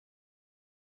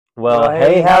Well,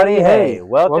 hey, howdy, hey.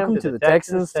 Welcome to the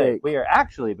Texans Take. We are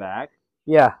actually back.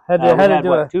 Yeah, We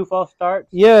had two false starts?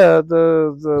 Yeah,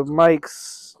 the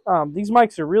mics. These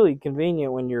mics are really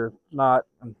convenient when you're not.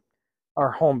 Our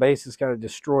home base is kind of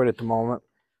destroyed at the moment,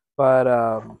 but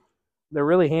they're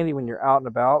really handy when you're out and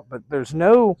about. But there's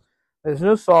no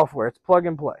software. It's plug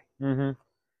and play. Mm-hmm.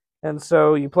 And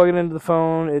so you plug it into the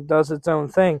phone. It does its own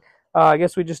thing. I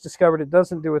guess we just discovered it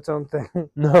doesn't do its own thing.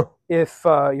 No. If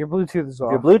your Bluetooth is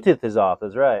off. Your Bluetooth is off,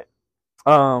 that's right.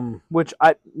 Which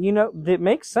it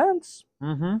makes sense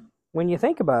when you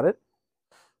think about it.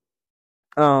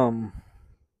 So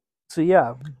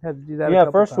yeah, had to do that. Yeah,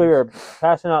 first we were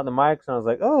passing out the mics, and I was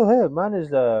like, "Oh, hey, mine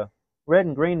is red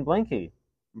and green blinky."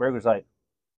 Berg was like,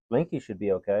 "Blinky should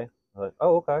be okay." I was like,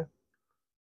 "Oh, okay."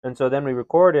 And so then we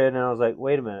recorded, and I was like,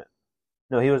 "Wait a minute."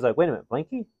 No, he was like, "Wait a minute,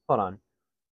 blinky? Hold on.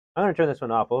 I'm going to turn this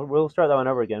one off. We'll start that one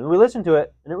over again." And we listened to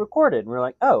it, and it recorded. And we were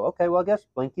like, "Oh, okay, well, I guess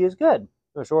blinky is good.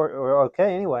 Or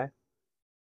okay, anyway."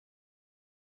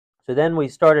 So then we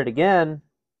started again.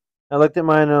 I looked at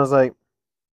mine, and I was like,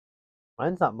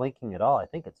 "Mine's not blinking at all. I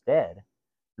think it's dead."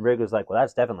 And Brig was like, "Well,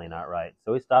 that's definitely not right."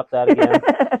 So we stopped that again.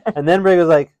 And then Brig was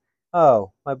like,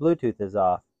 "Oh, my Bluetooth is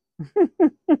off."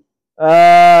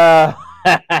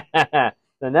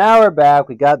 So now we're back.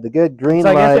 We got the good green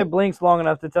light. I guess it blinks long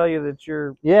enough to tell you that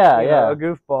you're a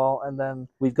goofball, and then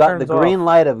we've got the green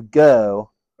light of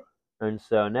go, and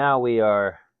so now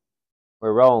we're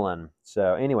rolling.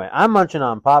 So anyway, I'm munching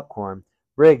on popcorn.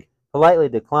 Brig politely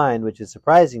declined, which is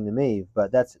surprising to me,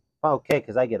 but that's okay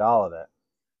because I get all of it.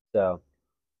 So,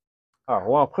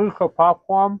 well, please go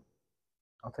popcorn.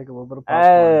 I'll take a little bit of popcorn.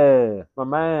 Hey, my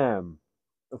man,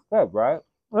 it's good, right?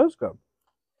 That's good.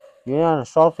 Yeah,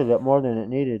 salted it more than it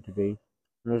needed to be.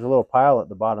 There's a little pile at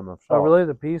the bottom of salt. Oh, really?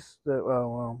 The piece that,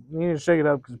 well, you need to shake it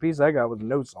up because the piece I got was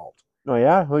no salt. Oh,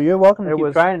 yeah? Well, you're welcome to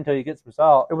keep trying until you get some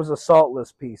salt. It was a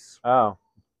saltless piece. Oh.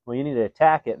 Well, you need to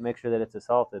attack it and make sure that it's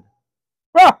salted.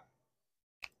 Ah!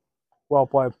 Well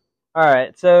played. All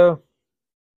right, so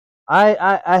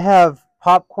I have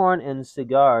popcorn and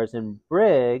cigars, and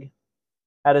Brig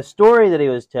had a story that he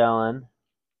was telling, and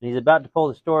he's about to pull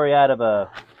the story out of a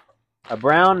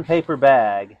brown paper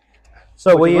bag.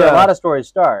 So where a lot of stories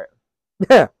start.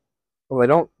 Yeah. Well, they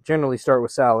don't generally start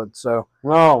with salad. So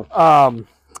no.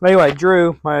 Anyway,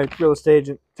 Drew, my real estate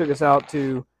agent, took us out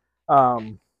to a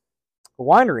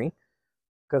winery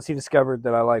because he discovered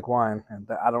that I like wine, and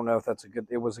I don't know if that's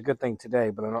it was a good thing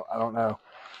today, but I don't know.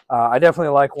 I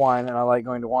definitely like wine, and I like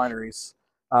going to wineries.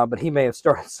 But he may have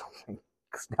started something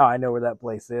because now I know where that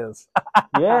place is.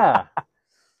 Yeah.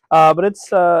 But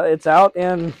it's out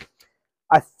in.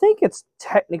 I think it's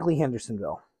technically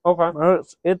Hendersonville. Okay.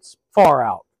 It's far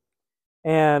out.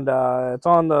 And it's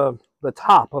on the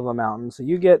top of a mountain. So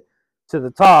you get to the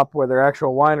top where their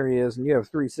actual winery is, and you have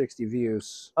 360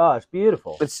 views. Oh, it's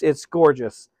beautiful. It's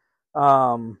gorgeous.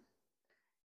 And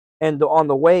on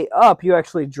the way up, you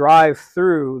actually drive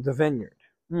through the vineyard.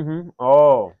 Mm-hmm.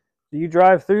 Oh. So you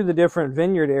drive through the different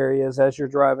vineyard areas as you're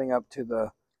driving up to the...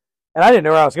 And I didn't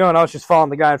know where I was going. I was just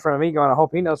following the guy in front of me going, I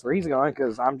hope he knows where he's going,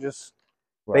 because I'm just...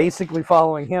 basically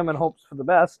following him in hopes for the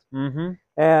best. Mm-hmm.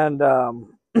 And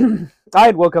I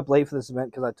had woke up late for this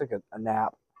event because I took a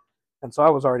nap. And so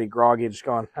I was already groggy, just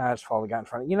going, I just follow the guy in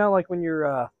front of you. You know, like when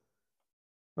you're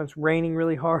when it's raining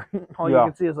really hard, all you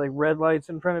can see is like red lights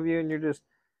in front of you, and you're just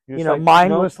like,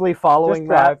 mindlessly following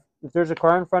that. If there's a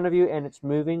car in front of you and it's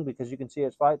moving because you can see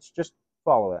its lights, just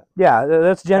follow it. Yeah,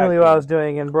 that's generally what I was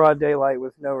doing in broad daylight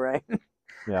with no rain.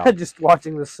 Yeah. Just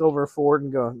watching the silver Ford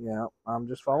and going, yeah, I'm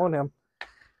just following him.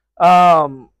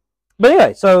 But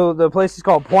anyway, so the place is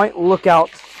called Point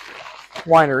Lookout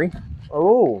Winery.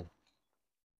 Oh.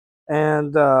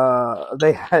 And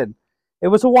it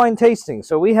was a wine tasting.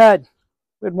 So we had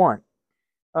wine.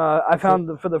 I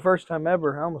found for the first time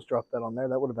ever, I almost dropped that on there.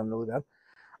 That would have been really bad.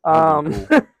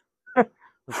 Cool.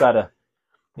 We've got a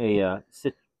did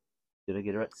I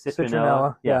get it right?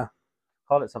 Citronella. Yeah.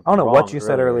 Called it something. I don't know what you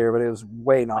said earlier, but it was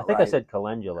way not right. I think I said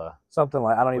calendula. Something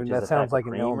like, I don't even, that sounds like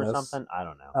an illness. Or something? I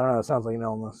don't know. I don't know, it sounds like an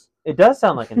illness. It does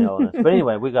sound like an illness. But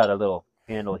anyway, we got a little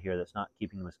candle here that's not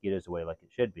keeping the mosquitoes away like it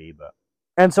should be. But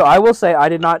And so I will say I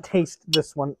did not taste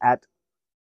this one at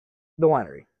the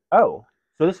winery. Oh,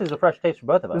 so this is a fresh taste for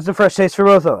both of us. This is a fresh taste for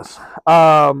both of us.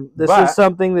 This is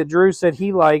something that Drew said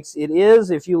he likes. It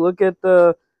is, if you look at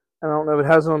I don't know if it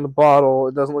has it on the bottle.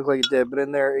 It doesn't look like it did, but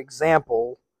in their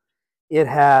example, it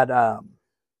had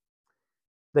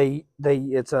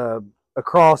it's a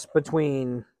cross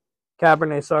between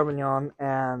Cabernet Sauvignon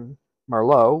and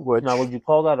Merlot. Which now, would you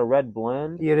call that a red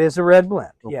blend? It is a red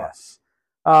blend. Okay. Yes.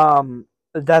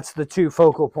 that's the two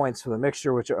focal points for the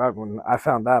mixture. Which when I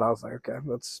found that, I was like, okay,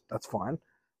 that's fine,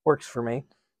 works for me.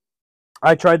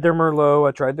 I tried their Merlot.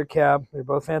 I tried their Cab. They're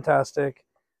both fantastic.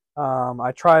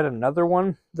 I tried another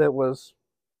one that was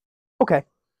okay,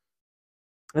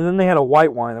 and then they had a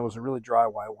white wine that was a really dry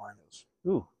white wine. It was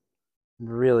Ooh.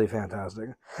 really fantastic.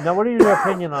 Now, what are your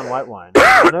opinion on white wine?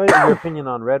 I know your opinion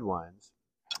on red wines.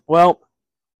 Well,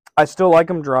 I still like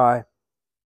them dry,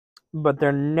 but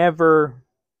they're never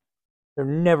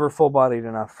full bodied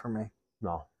enough for me.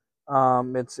 No.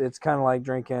 It's kind of like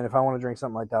drinking. If I want to drink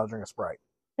something like that, I'll drink a Sprite.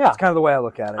 Yeah. It's kind of the way I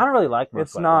look at it. I don't really like most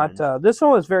It's white not. wines. This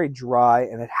one was very dry,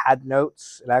 and it had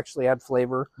notes. It actually had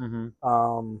flavor.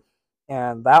 Mm-hmm.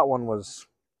 And that one was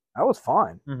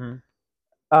fine.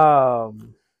 Mm-hmm.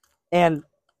 And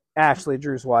Ashley,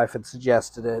 Drew's wife, had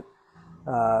suggested it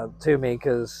to me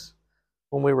because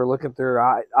when we were looking through,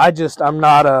 I'm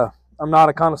not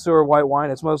a connoisseur of white wine.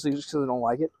 It's mostly just because I don't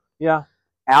like it. Yeah.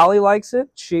 Allie likes it.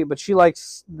 She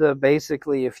likes the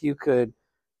basically if you could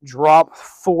drop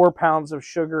 4 pounds of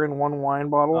sugar in one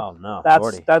wine bottle. Oh no,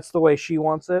 that's the way she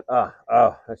wants it.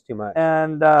 Oh, that's too much.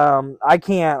 And I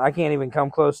can't even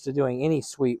come close to doing any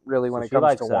sweet really when it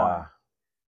comes to wine.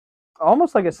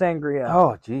 Almost like a sangria.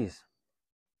 Oh, jeez.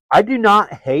 I do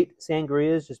not hate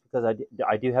sangrias just because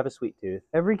I do have a sweet tooth.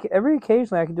 Every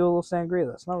occasionally I can do a little sangria.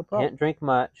 That's not a problem. Can't drink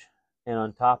much, and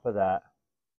on top of that,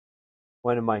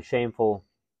 one of my shameful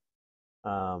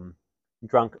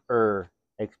drunk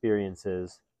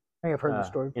experiences I think I've heard the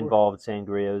story before. Involved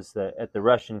sangrias at the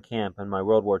Russian camp in my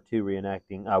World War II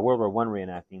reenacting, World War I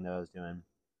reenacting that I was doing.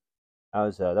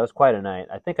 That was quite a night.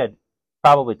 I think I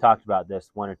probably talked about this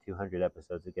 100 or 200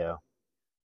 episodes ago,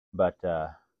 but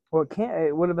well,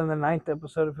 it would have been the 9th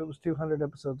episode if it was 200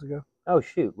 episodes ago. Oh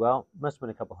shoot! Well, must have been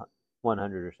a couple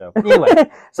 100 or so. Anyway,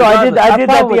 so I did that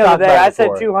the other day. I said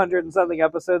 200 and something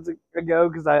episodes ago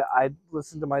because I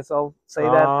listened to myself say that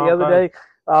the other day.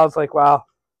 I was like, wow.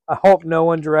 I hope no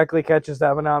one directly catches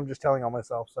that, but now I'm just telling on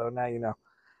myself. So now you know.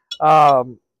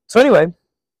 So anyway,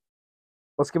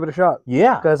 let's give it a shot.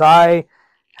 Yeah. Because I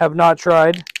have not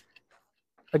tried.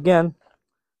 Again,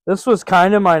 this was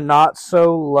kind of my not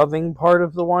so loving part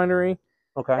of the winery.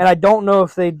 Okay. And I don't know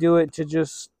if they do it to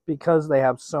just because they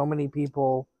have so many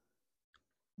people.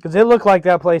 Because it looked like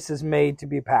that place is made to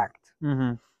be packed.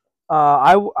 Mm-hmm.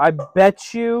 I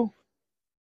bet you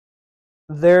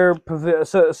their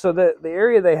so the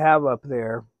area they have up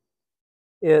there,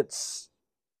 it's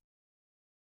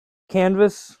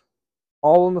canvas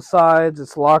all on the sides.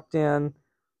 It's locked in,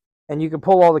 and you can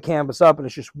pull all the canvas up, and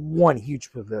it's just one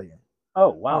huge pavilion. Oh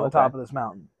wow! On the top of this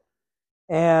mountain,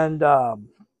 and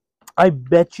I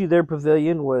bet you their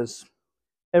pavilion was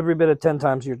every bit of 10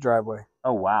 times your driveway.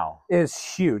 Oh wow!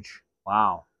 It's huge.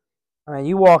 Wow. I mean,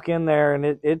 you walk in there, and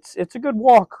it's a good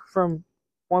walk from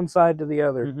one side to the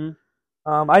other. Mm-hmm.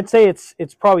 I'd say it's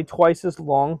probably twice as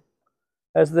long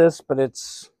as this, but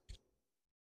it's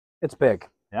big.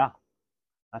 Yeah,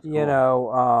 that's cool. You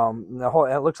know,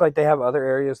 it looks like they have other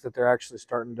areas that they're actually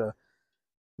starting to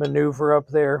maneuver up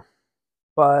there.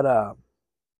 But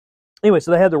anyway, so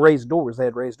they had the raised doors. They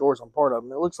had raised doors on part of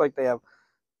them. It looks like they have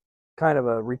kind of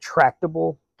a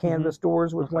retractable canvas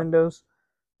doors with windows.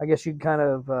 I guess you kind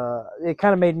of it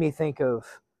kind of made me think of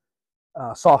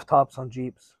soft tops on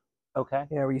Jeeps. Okay.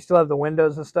 You know, where you still have the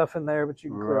windows and stuff in there, but you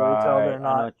can clearly tell they're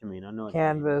not I know what you mean. I know what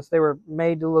canvas. They were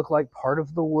made to look like part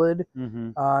of the wood.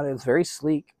 Mm-hmm. It's very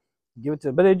sleek. Give it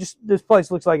to, but this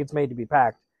place looks like it's made to be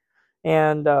packed,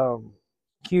 and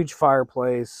huge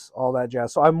fireplace, all that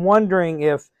jazz. So I'm wondering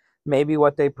if maybe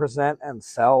what they present and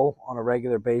sell on a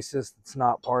regular basis, it's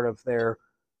not part of their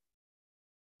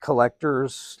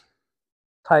collector's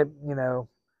type. You know,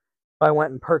 if I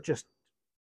went and purchased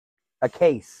a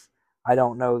case, I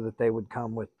don't know that they would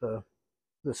come with the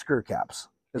screw caps.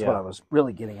 Is what I was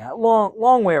really getting at.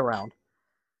 Long way around,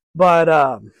 but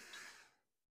I'm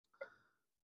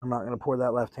not going to pour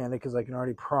that left-handed because I can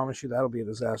already promise you that'll be a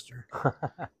disaster.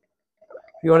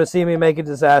 If you want to see me make a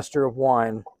disaster of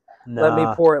wine, let me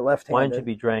pour it left-handed. Wine should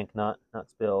be drank, not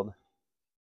spilled.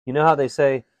 You know how they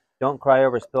say, "Don't cry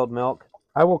over spilled milk."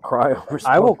 I will cry over.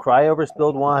 I will cry over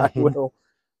spilled wine. I will.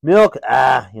 Milk,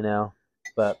 you know.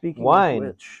 But speaking wine,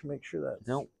 of which, make sure that's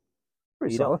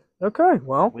pretty solid. Okay,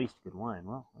 well, waste good wine.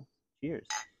 Well, cheers.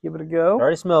 Give it a go. It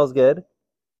already smells good.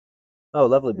 Oh,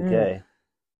 lovely bouquet.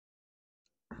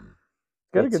 It's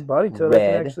got a good body to it.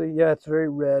 Red. It's very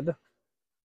red.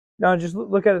 No, just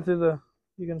look at it through the.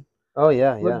 You can. Oh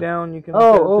yeah, look down. You can.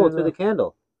 Through the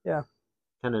candle. Yeah.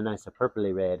 Kind of nice, a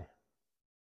purpley red.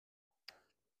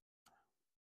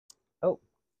 Oh,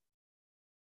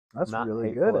 that's not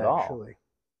really good, actually.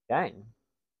 Dang.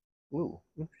 Ooh,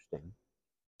 interesting.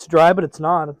 It's dry, but it's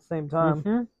not at the same time.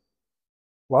 Mm-hmm.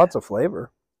 Lots of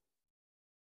flavor.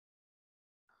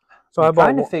 So I'm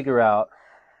trying to figure out.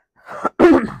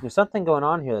 There's something going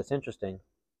on here that's interesting.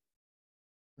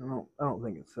 I don't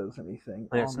think it says anything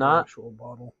And on it's the not. actual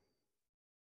bottle.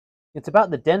 It's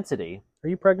about the density. Are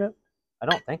you pregnant? I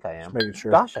don't think I am. Just making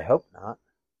sure. Gosh, I hope not.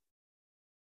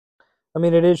 I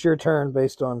mean, it is your turn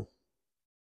based on.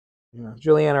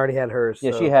 Julianne already had hers.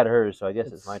 Yeah, so she had hers, so I guess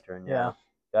it's my turn. Yeah.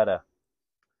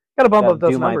 Gotta bump up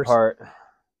those do numbers. my part.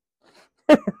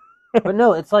 But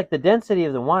no, it's like the density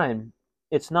of the wine.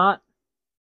 It's not,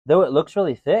 though it looks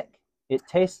really thick, it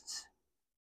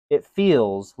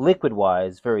feels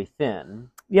liquid-wise very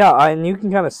thin. Yeah, and you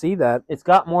can kind of see that. It's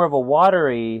got more of a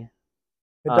watery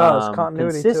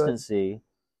continuity consistency,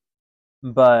 to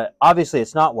it. But obviously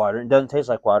it's not water. It doesn't taste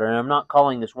like water, and I'm not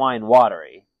calling this wine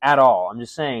watery at all. I'm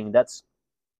just saying that's,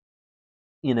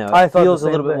 it feels a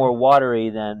little bit more watery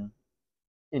than,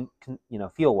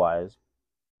 feel-wise.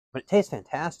 But it tastes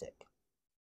fantastic.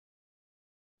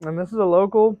 And this is a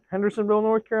local Hendersonville,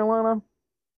 North Carolina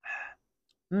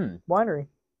winery.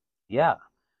 Yeah.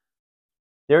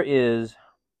 There is...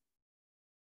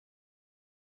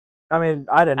 I mean,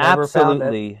 I'd have never found it.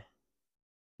 Absolutely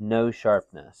no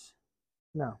sharpness.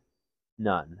 No.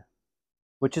 None.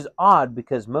 Which is odd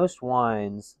because most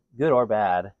wines, good or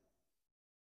bad,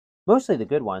 mostly the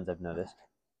good wines I've noticed,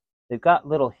 they've got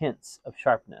little hints of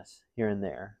sharpness here and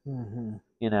there. Mm-hmm.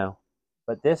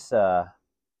 But this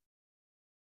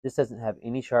doesn't have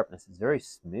any sharpness. It's very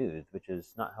smooth, which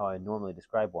is not how I normally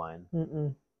describe wine.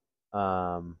 Mm-mm.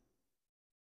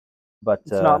 But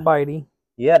it's not bitey.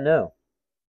 Yeah, no.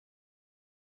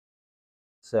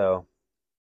 So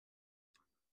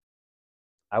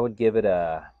I would give it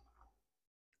a...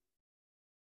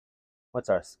 What's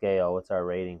our scale? What's our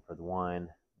rating for the wine?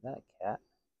 Is that a cat?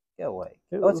 Get away.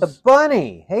 It's a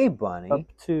bunny. Hey, bunny. Up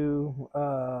to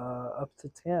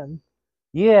 10.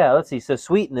 Yeah, let's see. So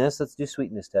sweetness. Let's do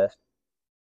sweetness test.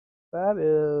 That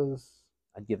is...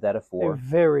 I'd give that a 4. A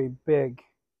very big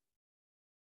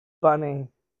bunny.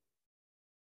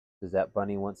 Does that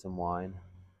bunny want some wine?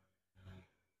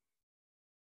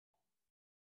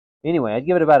 Anyway, I'd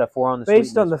give it about a 4 on the sweetness.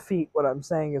 Based on the feet, what I'm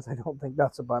saying is I don't think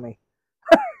that's a bunny.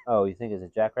 Oh, you think it's a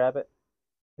jackrabbit?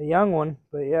 A young one,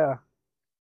 but yeah.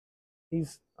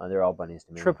 He's they're all bunnies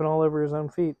to me. Tripping all over his own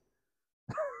feet.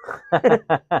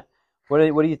 What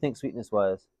do you think sweetness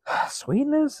was?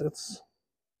 Sweetness? It's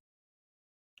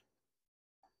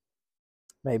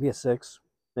maybe a 6.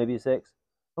 Maybe a 6?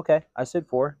 Okay, I said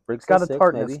 4. It's got a 6,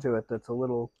 tartness maybe. to it that's a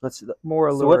little more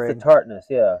alluring. So what's the tartness?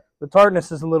 Yeah. The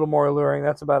tartness is a little more alluring.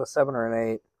 That's about a 7 or an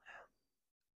 8.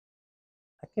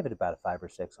 I give it about a 5 or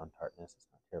 6 on tartness. It's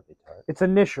not terribly tart. It's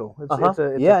initial. It's I see what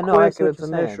it's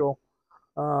you're initial.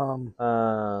 And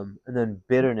then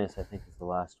bitterness, I think, is the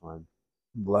last one.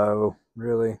 Low,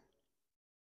 really.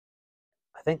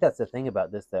 I think that's the thing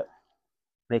about this that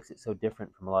makes it so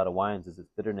different from a lot of wines is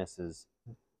its bitterness is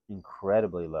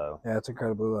incredibly low. Yeah, it's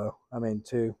incredibly low. I mean,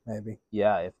 2, maybe.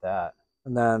 Yeah, if that.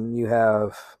 And then you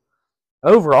have,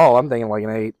 overall, I'm thinking like an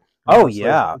 8. Oh,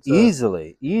 yeah.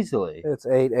 Easily. It's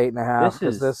 8, 8.5.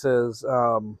 Because this is...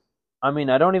 I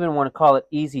mean, I don't even want to call it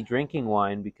easy drinking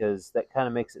wine because that kind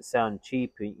of makes it sound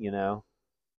cheap, I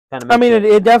mean,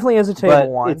 it definitely is a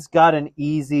table wine. It's got an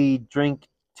easy drink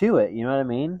to it. You know what I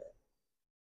mean?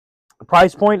 The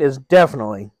price point is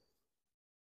definitely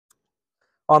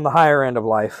on the higher end of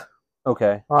life.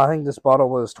 Okay. I think this bottle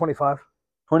was $25.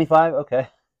 $25? Okay.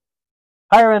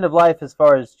 Higher end of life as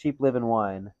far as cheap living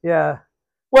wine. Yeah.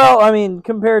 Well, I mean,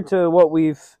 compared to what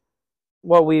we've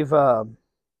done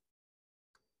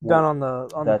on the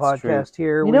podcast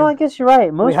here. I guess you're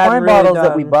right. Most wine bottles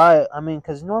that we buy, I mean,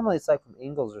 because normally it's like from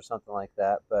Ingles or something like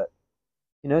that, but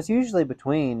it's usually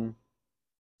between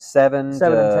 $7 and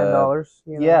 $10.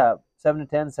 Yeah, $7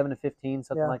 to $10, $7 to $15,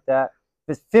 something like that.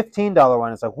 If it's $15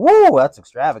 wine, it's like, whoa, that's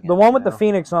extravagant. The one with the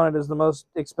Phoenix on it is the most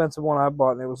expensive one I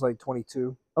bought, and it was like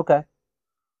 $22. Okay.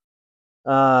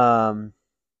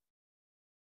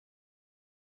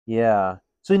 Yeah.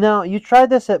 So now you tried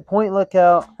this at Point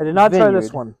Lookout. I did not try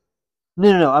this one.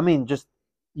 No. I mean, just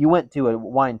you went to a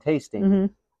wine tasting. Mm-hmm.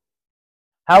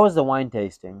 How was the wine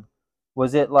tasting?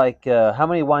 Was it like how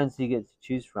many wines do you get to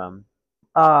choose from?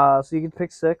 So you can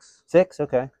pick 6. 6,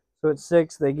 okay. So it's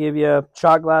 6. They give you a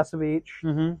shot glass of each.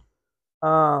 Mm-hmm.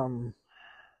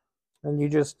 And you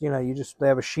just they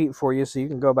have a sheet for you, so you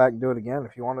can go back and do it again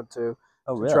if you wanted to.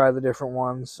 Oh, really? Try the different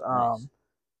ones. Nice.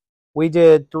 We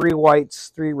did 3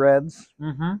 whites, 3 reds.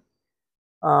 Mm-hmm.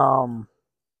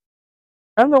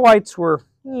 And the whites were,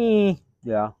 yeah,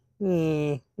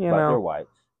 but they're whites.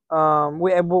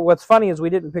 What's funny is we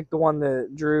didn't pick the one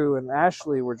that Drew and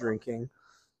Ashley were drinking.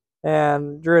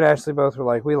 And Drew and Ashley both were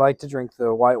like, we like to drink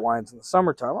the white wines in the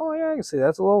summertime. Oh, yeah, I can see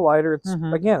that's a little lighter. It's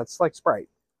Again, it's like Sprite.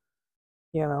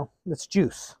 It's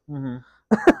juice. Mm-hmm.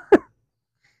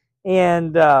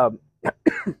 And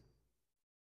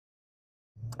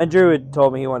Drew had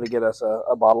told me he wanted to get us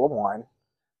a bottle of wine.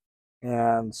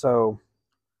 And so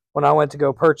when I went to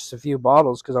go purchase a few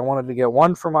bottles, because I wanted to get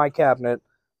one for my cabinet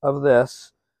of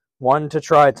this, one to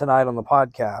try tonight on the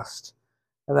podcast,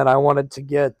 and then I wanted to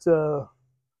get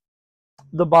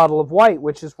the bottle of white,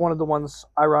 which is one of the ones,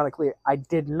 ironically, I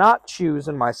did not choose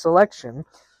in my selection.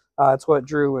 It's what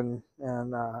Drew and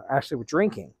Ashley were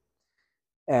drinking.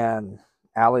 And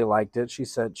Allie liked it. She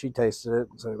said she tasted it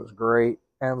and said it was great.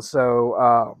 And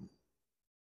so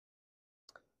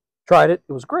tried it.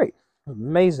 It was great. It was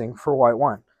amazing for white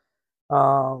wine.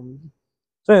 So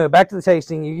anyway, back to the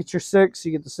tasting. You get your 6.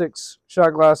 You get the 6 shot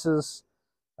glasses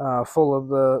full of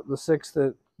the 6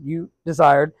 that you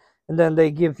desired. And then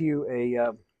they give you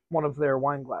a one of their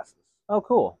wine glasses. Oh,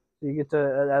 cool. So you get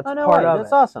to, that's Oh, no part way. of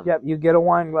That's it. awesome. Yep, you get a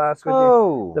wine glass with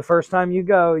you. The first time you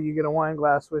go, you get a wine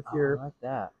glass with your I like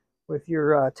that. with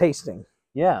your tasting.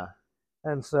 Yeah.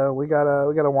 And so we got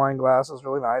a wine glass. It's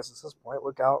really nice. It says Point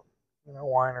Lookout,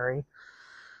 winery.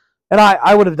 And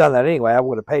I would have done that anyway. I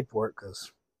would have paid for it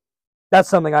because that's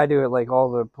something I do at like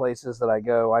all the places that I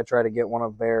go. I try to get one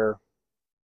of their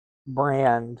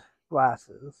brand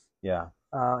glasses. Yeah.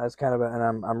 As kind of and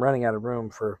I'm running out of room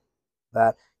for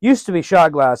that. Used to be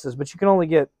shot glasses, but you can only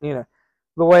get, the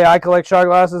way I collect shot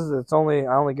glasses, I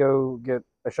only go get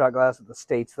a shot glass at the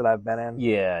states that I've been in.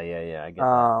 Yeah, I get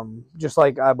that. Just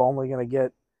like I'm only going to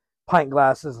get pint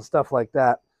glasses and stuff like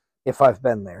that if I've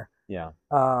been there. Yeah.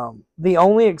 The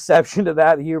only exception to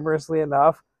that, humorously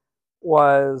enough,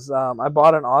 was I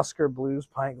bought an Oscar Blues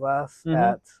pint glass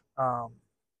at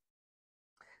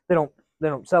they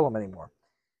don't sell them anymore.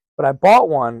 But I bought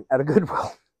one at a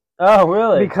Goodwill. Oh,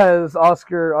 really? Because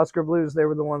Oscar Blues, they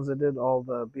were the ones that did all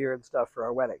the beer and stuff for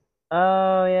our wedding.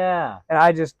 Oh, yeah. And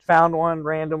I just found one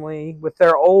randomly with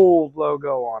their old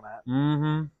logo on it.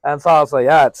 Mm-hmm. And so I was like,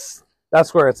 yeah,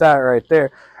 that's where it's at right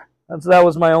there. And so that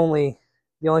was the only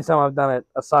time I've done it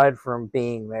aside from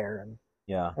being there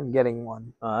and getting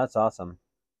one. Oh, that's awesome.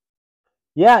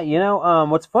 Yeah,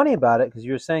 what's funny about it, because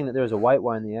you were saying that there was a white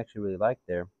wine that you actually really liked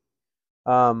there.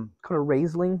 Kind of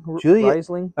Riesling?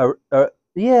 Riesling?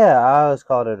 Yeah, I always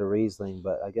called it a Riesling,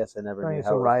 but I guess I never knew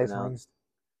how it was pronounced.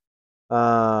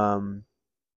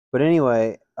 But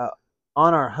anyway,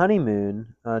 on our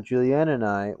honeymoon, Juliana and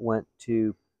I went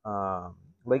to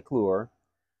Lake Lure,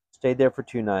 stayed there for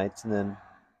 2 nights, and then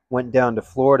went down to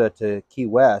Florida to Key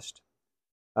West,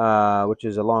 which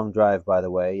is a long drive, by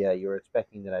the way. Yeah, you were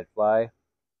expecting that I'd fly.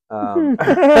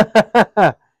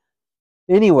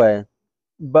 Anyway,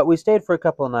 but we stayed for a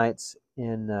couple of nights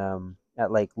at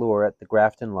Lake Lure at the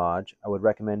Grafton Lodge. I would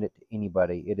recommend it to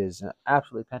anybody. It is an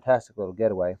absolutely fantastic little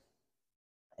getaway.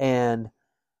 And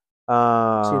see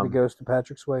the ghost of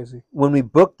Patrick Swayze. When we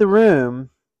booked the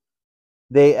room,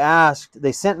 they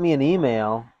sent me an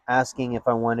email asking if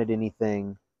I wanted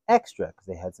anything extra, because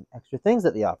they had some extra things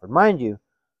that they offered. Mind you,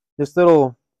 this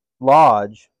little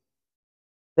lodge,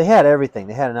 they had everything.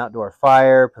 They had an outdoor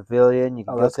fire, pavilion. You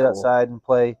could go sit outside and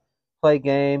play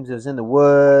games. It was in the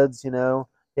woods,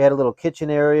 They had a little kitchen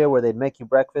area where they'd make you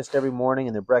breakfast every morning,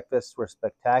 and their breakfasts were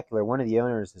spectacular. One of the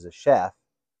owners is a chef.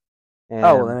 And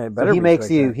then it better so he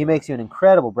makes you an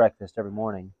incredible breakfast every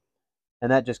morning,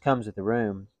 and that just comes with the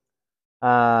room. It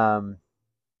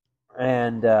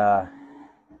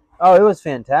was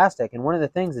fantastic. And one of the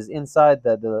things is inside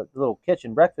the little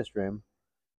kitchen breakfast room,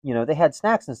 they had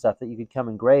snacks and stuff that you could come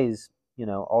and graze,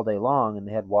 all day long, and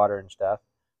they had water and stuff.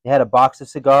 They had a box of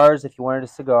cigars. If you wanted a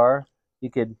cigar, you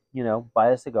could, buy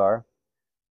a cigar.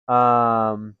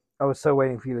 I was so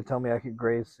waiting for you to tell me I could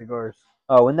graze cigars.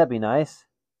 Oh, wouldn't that be nice?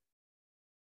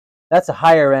 That's a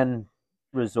higher end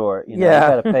resort. You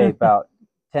got to pay about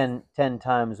 10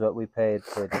 times what we paid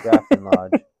for the Grafton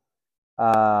Lodge.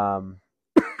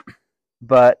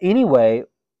 But anyway,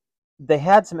 they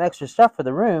had some extra stuff for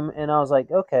the room, and I was like,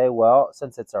 okay, well,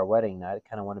 since it's our wedding night, I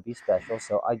kind of want to be special.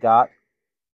 So I got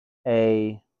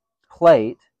a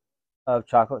plate of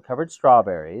chocolate-covered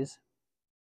strawberries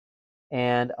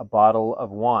and a bottle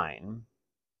of wine.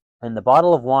 And the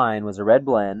bottle of wine was a red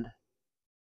blend,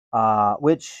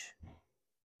 which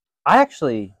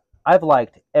I've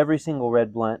liked every single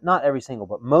red blend. Not every single,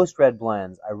 but most red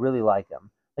blends. I really like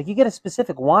them. Like, you get a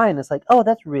specific wine, it's like, oh,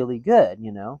 that's really good,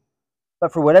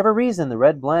 But for whatever reason, the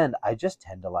red blend, I just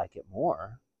tend to like it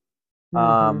more.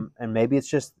 And maybe it's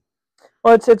just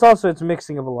Well, it's also it's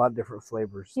mixing of a lot of different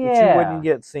flavors that you wouldn't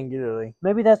Yeah, get singularly.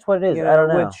 maybe that's what it is. You I know, don't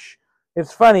know. which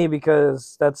it's funny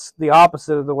because that's the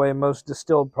opposite of the way most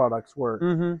distilled products work.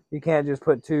 Mm-hmm. You can't just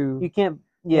put two You can't.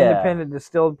 Yeah, independent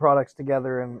distilled products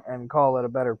together and call it a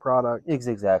better product. it's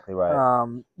exactly right.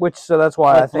 Which so that's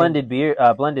why I Like think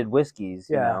blended whiskeys.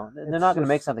 You yeah, know, they're it's not going to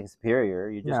make just something superior.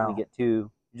 You're just going to no, get two.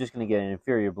 You're just going to get an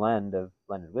inferior blend of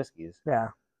blended whiskeys. yeah.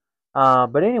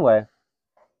 But anyway,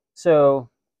 so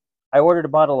I ordered a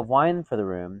bottle of wine for the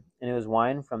room, and it was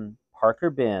wine from Parker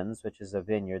Bins, which is a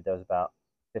vineyard that was about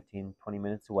 15, 20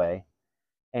 minutes away.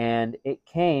 And it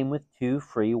came with 2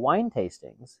 free wine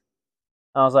tastings.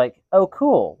 I was like, oh,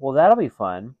 cool. Well, that'll be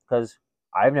fun because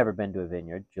I've never been to a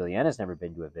vineyard. Juliana's never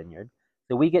been to a vineyard.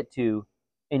 So we get to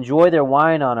enjoy their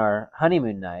wine on our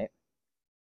honeymoon night.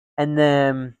 And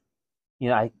then,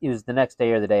 it was the next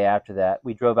day or the day after that.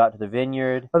 We drove out to the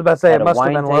vineyard, I was about to say had it a must have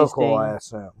wine been local, I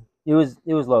tasting. assume.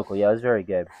 It was local. Yeah, it was very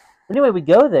good. But anyway, we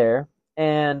go there,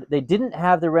 and they didn't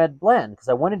have the red blend because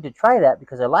I wanted to try that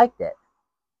because I liked it.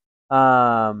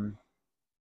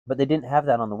 But they didn't have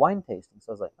that on the wine tasting,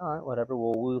 so I was like, all right, whatever.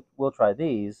 We'll try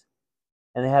these.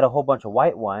 And they had a whole bunch of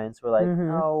white wines. We're like,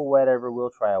 Mm-hmm. oh, whatever. We'll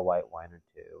try a white wine or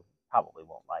two. Probably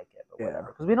won't like it, but Yeah. whatever,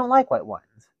 because we don't like white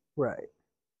wines. Right.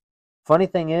 Funny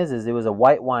thing is it was a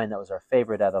white wine that was our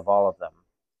favorite out of all of them.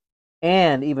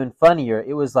 And even funnier,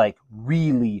 it was like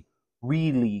really,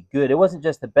 really good. It wasn't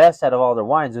just the best out of all their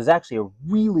wines. It was actually a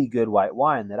really good white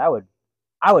wine that I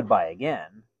would buy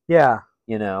again. Yeah.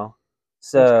 You know, That's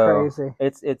so crazy.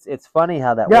 it's funny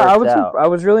how that Yeah, works out. I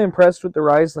was really impressed with the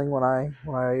Riesling when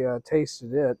I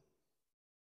tasted it,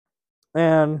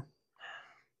 and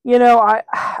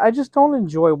I just don't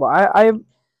enjoy I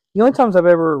the only times I've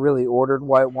ever really ordered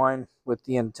white wine with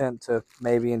the intent to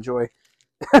maybe enjoy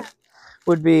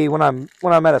would be when I'm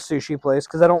at a sushi place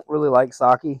because I don't really like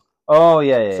sake Oh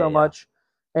yeah, yeah, so yeah. much,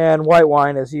 and white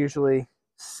wine is usually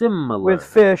Similar, with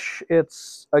fish.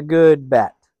 It's a good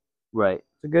bet. right?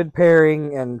 It's a good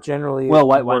pairing, and generally Well, it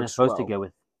white wine is works supposed to well. go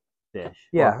with fish.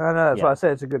 Yeah, Well, I know that's why yeah, I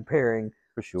said it's a good pairing.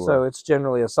 for So sure. it's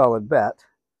generally a solid bet.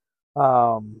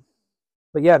 Um,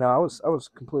 but yeah, no, I was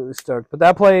completely stoked. But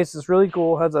that place is really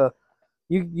cool. Has a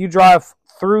you drive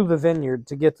through the vineyard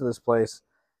to get to this place.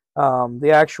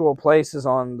 The actual place is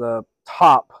on the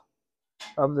top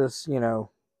of this,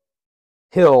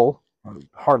 hill. I would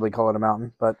hardly call it a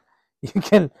mountain, but you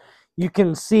can you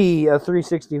can see a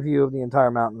 360 view of the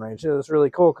entire mountain range. It was really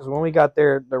cool because when we got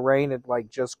there, the rain had like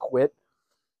just quit,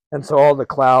 and so all the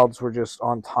clouds were just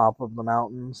on top of the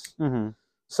mountains. Mm-hmm.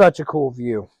 Such a cool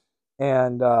view,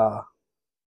 and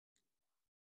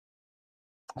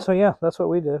so yeah, that's what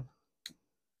we did.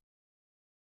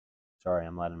 Sorry,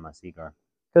 I'm lighting my cigar.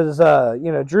 Because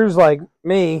Drew's like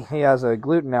me; he has a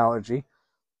gluten allergy,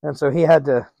 and so he had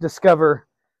to discover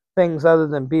things other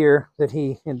than beer that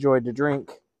he enjoyed to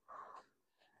drink.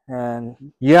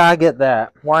 And Yeah, I get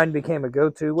that. wine became a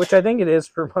go-to, which I think it is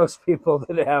for most people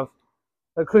that have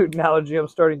a gluten allergy. I'm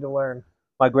starting to learn.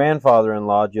 My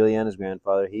grandfather-in-law, Juliana's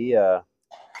grandfather, he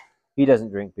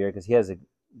doesn't drink beer because he has a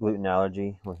gluten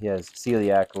allergy, or he has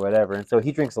celiac or whatever, and so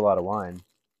he drinks a lot of wine,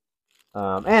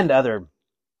 and other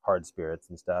hard spirits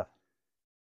and stuff.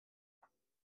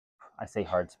 I say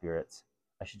hard spirits.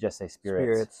 I should just say spirits.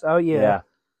 Spirits. Oh yeah. Yeah.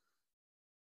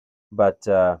 But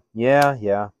yeah,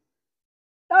 yeah.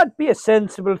 That'd be a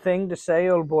sensible thing to say,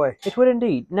 old boy. It would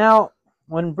indeed. Now,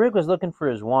 when Brig was looking for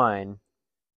his wine,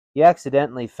 he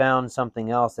accidentally found something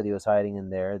else that he was hiding in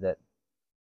there. That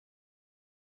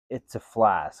it's a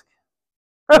flask.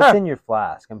 What's in your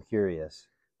flask? I'm curious.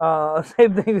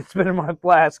 Same thing that's been in my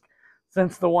flask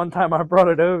since the one time I brought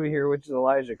it over here, which is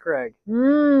Elijah Craig.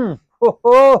 Mmm. Ho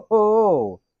ho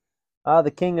ho. Ah,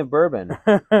 the king of bourbon,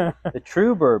 I the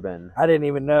true bourbon. didn't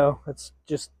even know. It's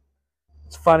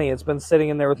funny. It's been sitting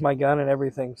in there with my gun and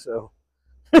everything. So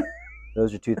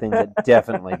Those are two things that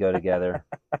definitely go together.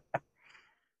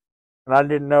 and I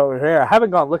didn't know it was there. I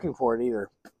haven't gone looking for it either.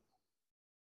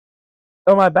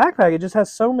 Oh, my backpack, it just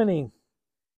has so many.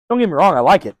 Don't get me wrong, I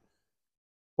like it.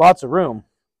 Lots of room,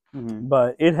 Mm-hmm.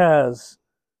 but it has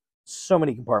so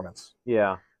many compartments.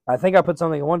 Yeah. I think I put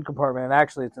something in one compartment, and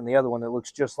actually it's in the other one that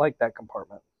looks just like that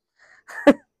compartment.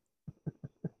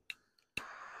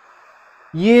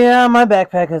 Yeah, my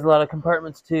backpack has a lot of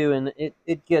compartments too, and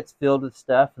it gets filled with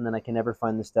stuff, and then I can never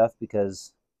find the stuff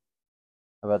because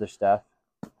of other stuff.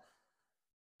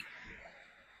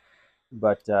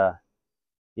 But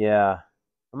yeah,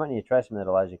 I might need to try some of that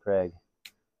Elijah Craig,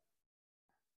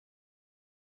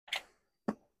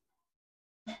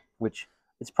 which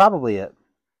it's probably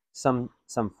some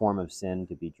form of sin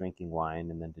to be drinking wine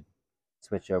and then to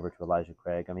switch over to Elijah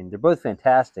Craig. I mean, they're both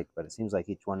fantastic, but it seems like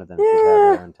each one of them should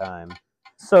have their own time.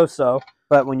 So.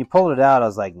 But when you pulled it out, I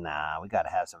was like, nah, we got to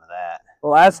have some of that.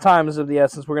 Well, as time is of the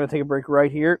essence, we're going to take a break right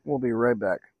here. We'll be right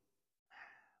back.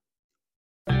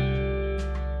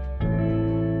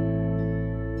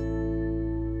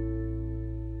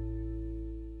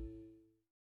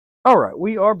 All right,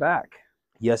 we are back.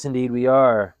 Yes, indeed, we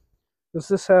are. Does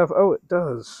this have... Oh, it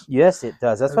does. Yes, it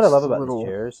does. That's what I love about these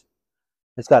chairs.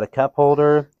 It's got a cup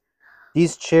holder.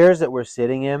 These chairs that we're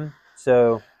sitting in,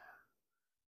 so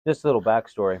just a little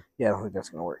backstory. Yeah, I don't think that's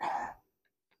going to work.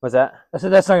 What's that? I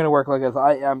said that's not going to work like this.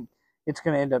 It's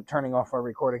going to end up turning off our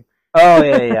recording. Oh,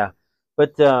 yeah.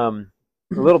 But a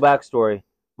little backstory.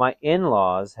 My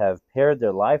in-laws have pared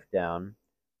their life down.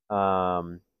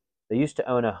 They used to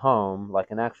own a home,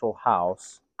 like an actual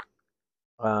house,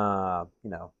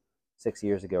 6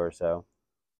 years ago or so.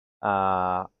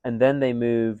 And then they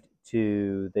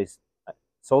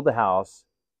sold the house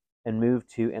and moved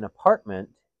to an apartment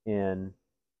in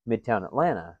Midtown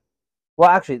Atlanta. Well,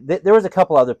 actually, there was a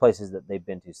couple other places that they've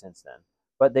been to since then.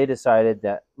 But they decided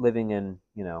that living in,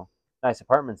 nice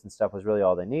apartments and stuff was really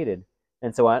all they needed.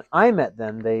 And so when I met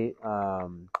them, they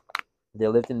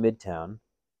lived in Midtown,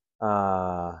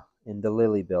 in the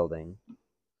Lilly building.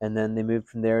 And then they moved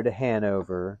from there to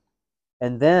Hanover.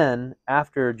 And then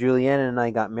after Juliana and I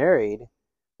got married,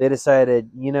 they decided,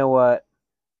 you know what?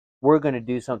 We're going to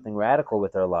do something radical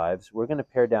with our lives. We're going to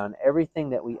pare down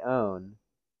everything that we own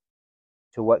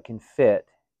to what can fit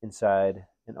inside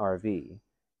an RV.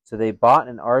 So they bought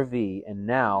an RV, and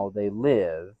now they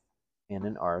live in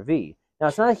an RV. Now,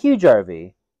 it's not a huge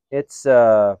RV. It's,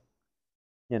 not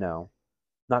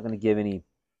going to give any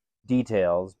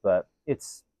details, but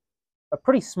it's a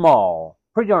pretty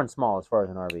darn small as far as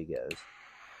an RV goes.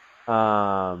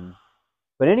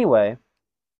 But anyway,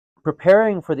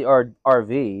 preparing for the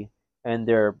RV and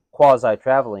their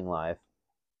quasi-traveling life,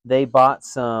 they bought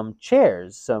some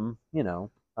chairs,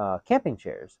 camping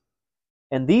chairs.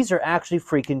 And these are actually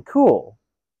freaking cool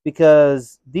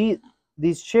because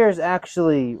these chairs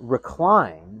actually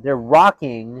recline. They're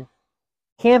rocking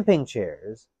camping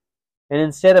chairs. And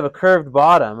instead of a curved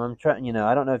bottom, I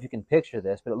don't know if you can picture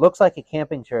this, but it looks like a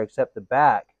camping chair except the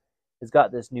back has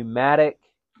got this pneumatic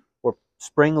or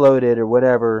spring-loaded or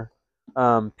whatever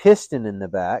piston in the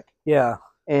back. Yeah.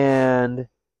 And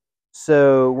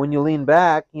so when you lean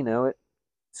back, it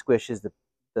squishes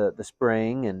the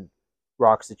spring and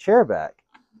rocks the chair back.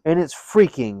 And it's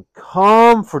freaking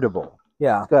comfortable.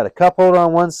 Yeah. It's got a cup holder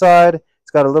on one side.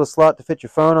 It's got a little slot to fit your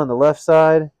phone on the left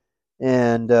side.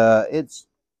 And it's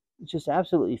just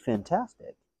absolutely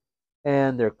fantastic.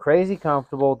 And they're crazy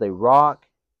comfortable. They rock,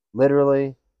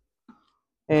 literally.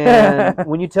 And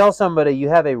when you tell somebody you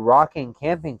have a rocking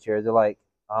camping chair, they're like,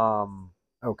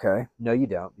 okay. No, you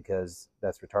don't, because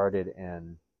that's retarded,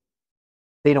 and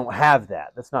they don't have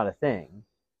that. That's not a thing.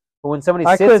 But when somebody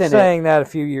sits in it... I quit saying that a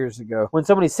few years ago. When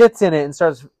somebody sits in it and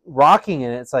starts rocking in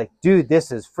it, it's like, dude,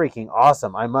 this is freaking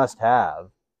awesome. I must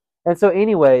have. And so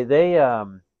anyway, they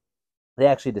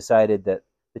actually decided that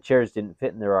the chairs didn't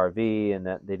fit in their RV and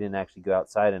that they didn't actually go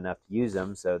outside enough to use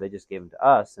them, so they just gave them to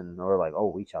us, and we're like, oh,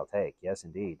 we shall take. Yes,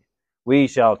 indeed. We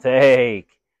shall take.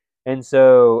 And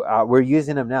so we're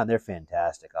using them now, and they're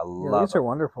fantastic. I love them. These are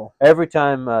wonderful. Every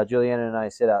time Juliana and I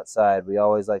sit outside, we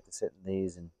always like to sit in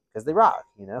these, and because they rock,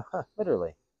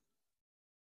 literally.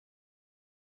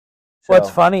 So, what's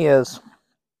funny is,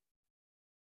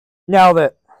 now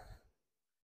that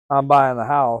I'm buying the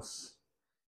house,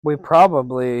 we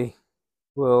probably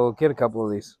will get a couple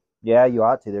of these. Yeah, you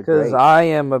ought to. They're great. Because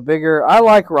I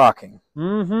like rocking.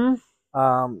 Mm-hmm.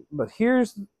 But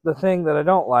here's the thing that I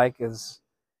don't like is,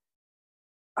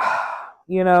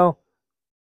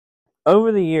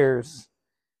 over the years,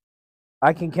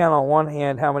 I can count on one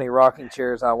hand how many rocking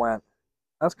chairs I went,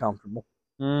 that's comfortable.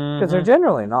 Because they're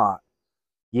generally not.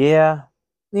 Yeah.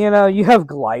 You have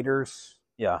gliders.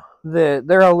 Yeah.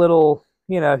 They're a little,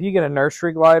 if you get a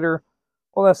nursery glider,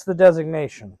 well, that's the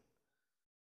designation.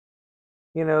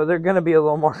 They're going to be a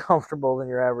little more comfortable than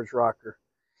your average rocker.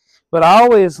 But I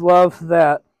always love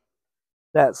that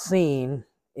scene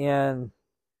in...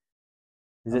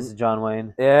 Is this John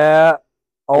Wayne? Yeah.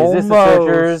 Is this the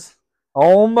Searchers?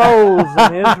 Almost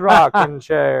in his rocking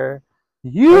chair.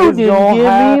 You didn't give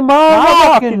me my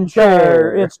rocking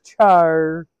chair. It's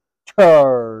char.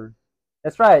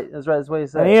 That's right. That's what he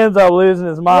said. And he ends up losing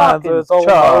his mind, so it's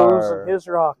almost in his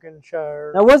rocking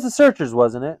chair. Now, it was the Searchers,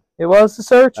 wasn't it? It was the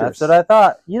Searchers. That's what I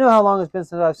thought. You know how long it's been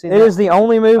since I've seen it? It is the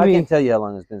only movie. I can tell you how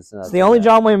long it's been since I've seen it. It's the only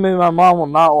John Wayne movie my mom will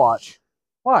not watch.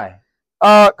 Why?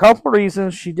 A couple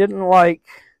reasons. She didn't like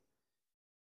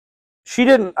She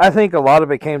didn't. I think a lot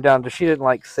of it came down to she didn't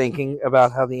like thinking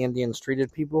about how the Indians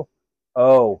treated people.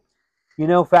 Oh,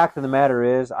 fact of the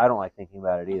matter is, I don't like thinking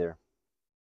about it either.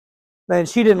 And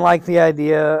she didn't like the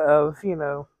idea of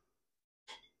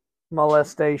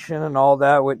molestation and all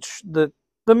that, which the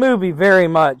movie very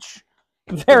much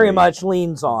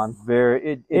leans on.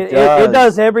 It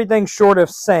does everything short of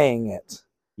saying it.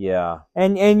 Yeah.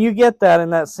 And you get that in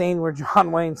that scene where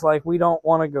John Wayne's like, we don't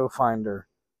want to go find her.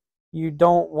 You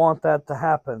don't want that to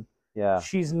happen. Yeah.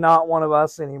 She's not one of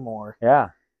us anymore. Yeah.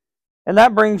 And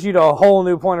that brings you to a whole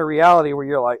new point of reality where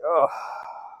you're like,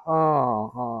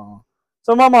 oh.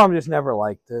 So my mom just never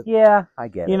liked it. Yeah, I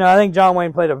get it. I think John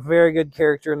Wayne played a very good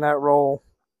character in that role.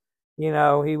 He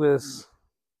was...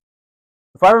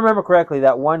 If I remember correctly,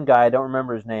 that one guy, I don't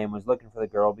remember his name, was looking for the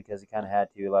girl because he kind of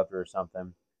had to. He loved her or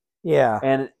something. Yeah.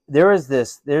 And there's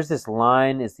this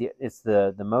line, it's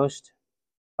the most,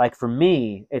 like for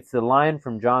me, it's the line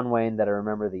from John Wayne that I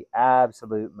remember the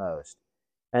absolute most.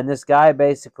 And this guy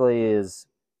basically is,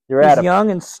 he's young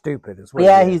and stupid is what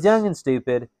yeah, he's young and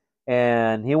stupid,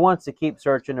 and he wants to keep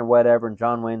searching or whatever, and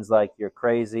John Wayne's like, you're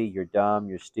crazy, you're dumb,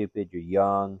 you're stupid, you're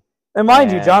young. And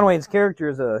mind you, John Wayne's character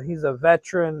he's a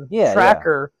veteran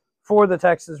tracker for the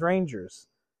Texas Rangers.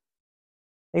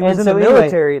 He was in the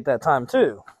military at that time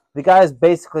too. The guy's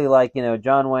basically like,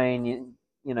 John Wayne,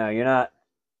 you're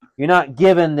not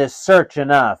giving this search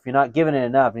enough. You're not giving it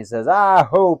enough. And he says, I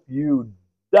hope you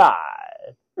die.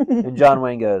 And John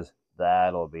Wayne goes,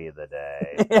 that'll be the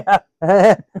day. Yeah.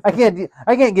 I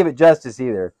can't give it justice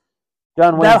either.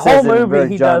 John Wayne that says whole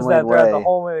movie, he John does Wayne that way. throughout the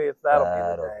whole movie. It's that'll be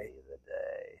the day.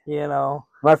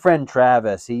 My friend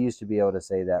Travis, he used to be able to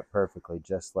say that perfectly,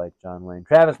 just like John Wayne.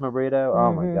 Travis Mabrito,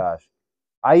 oh my gosh.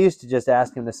 I used to just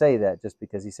ask him to say that just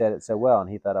because he said it so well, and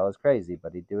he thought I was crazy,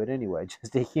 but he'd do it anyway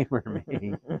just to humor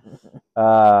me.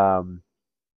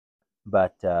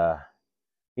 But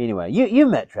anyway, you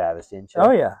met Travis, didn't you?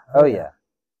 Oh yeah.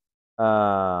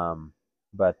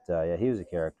 But yeah, he was a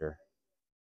character.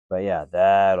 But yeah,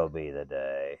 that'll be the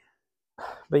day.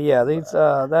 But yeah, these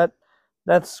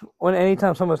that's when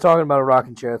anytime someone's talking about a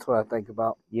rocking chair, that's what I think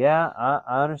about. Yeah,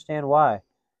 I understand why,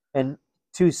 and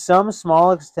to some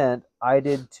small extent, I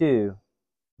did too,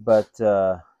 but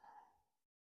because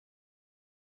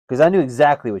I knew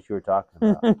exactly what you were talking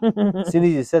about. As soon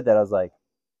as you said that, I was like,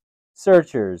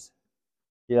 Searchers.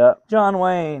 Yeah. John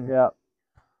Wayne. Yeah.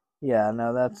 Yeah,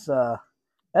 no, that's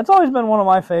always been one of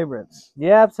my favorites.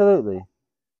 Yeah, absolutely.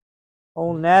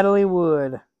 Oh, Natalie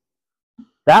Wood.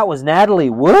 That was Natalie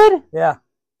Wood? Yeah.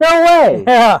 No way.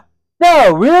 Yeah.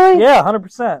 No, really? Yeah,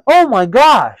 100%. Oh my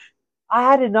gosh.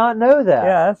 I did not know that.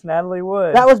 Yeah, that's Natalie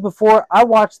Wood. That was before, I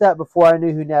watched that before I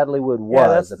knew who Natalie Wood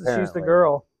was, apparently. She's the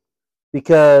girl.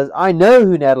 Because I know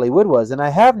who Natalie Wood was, and I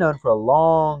have known for a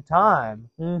long time.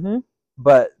 Mm-hmm.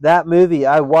 But that movie,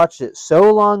 I watched it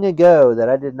so long ago that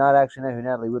I did not actually know who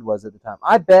Natalie Wood was at the time.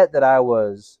 I bet that I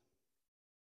was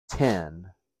 10.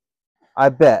 I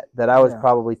bet that I was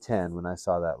probably 10 when I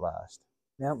saw that last.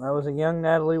 Yep, that was a young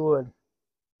Natalie Wood.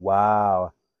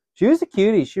 Wow. She was a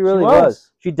cutie. She really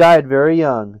was. She died very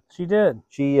young. She did.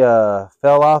 She fell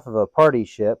off of a party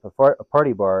ship, a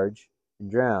party barge, and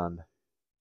drowned.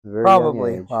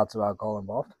 Probably lots of alcohol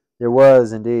involved. There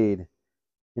was indeed.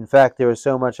 In fact, there was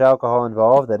so much alcohol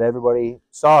involved that everybody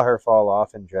saw her fall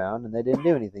off and drown, and they didn't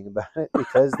do anything about it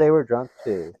because they were drunk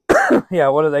too. Yeah,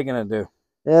 what are they going to do?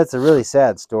 Yeah, it's a really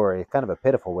sad story. Kind of a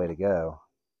pitiful way to go.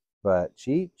 But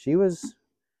I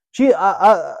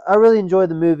really enjoyed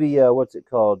the movie. What's it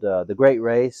called? The Great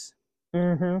Race.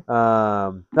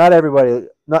 Mm-hmm. Not everybody,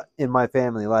 not in my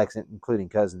family, likes it, including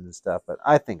cousins and stuff. But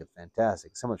I think it's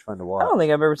fantastic. So much fun to watch. I don't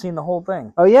think I've ever seen the whole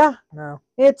thing. Oh yeah? No.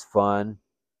 It's fun.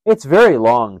 It's very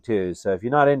long too. So if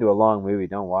you're not into a long movie,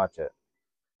 don't watch it.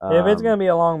 If it's going to be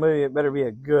a long movie, it better be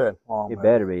a good long movie. It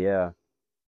better be, yeah.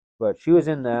 But she was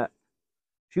in that.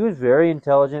 She was very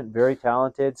intelligent, very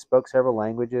talented, spoke several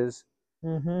languages.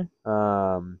 Mm-hmm.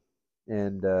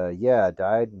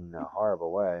 Died in a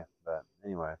horrible way. But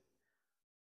anyway,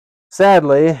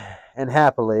 sadly and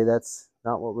happily, that's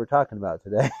not what we're talking about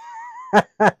today.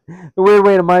 A weird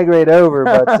way to migrate over,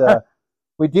 but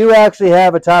we do actually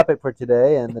have a topic for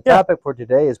today, and the topic for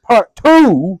today is part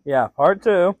 2. Yeah, part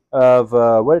 2 of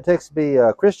what it takes to be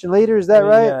a Christian leader. Is that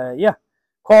right? Yeah.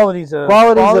 Qualities of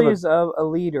a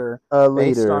leader.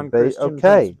 Based on Christian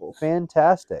principles.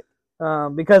 Fantastic.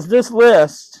 Because this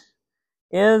list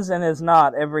is and is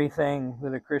not everything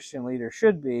that a Christian leader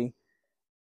should be,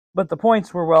 but the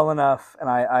points were well enough, and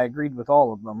I agreed with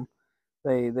all of them.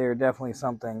 They're definitely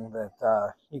something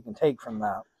that you can take from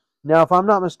that. Now, if I'm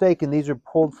not mistaken, these are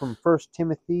pulled from First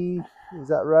Timothy. Is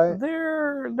that right?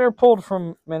 They're pulled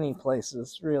from many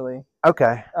places, really.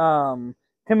 Okay.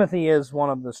 Timothy is one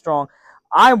of the strong.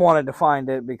 I wanted to find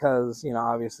it because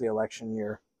obviously election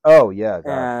year, Oh yeah,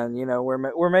 gosh. and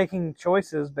we're making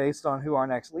choices based on who our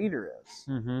next leader is,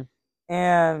 Mm-hmm.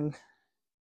 and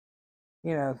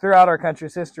throughout our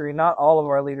country's history, not all of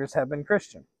our leaders have been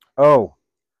Christian. Oh,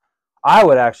 I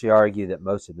would actually argue that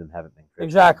most of them haven't been Christian.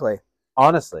 Exactly.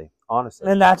 Honestly.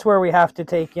 And that's where we have to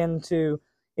take into.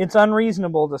 It's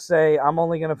unreasonable to say I'm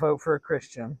only going to vote for a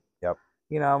Christian. Yep.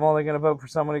 I'm only going to vote for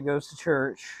someone who goes to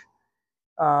church.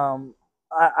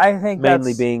 I think Mainly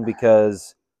that's being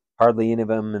because hardly any of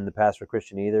them in the past were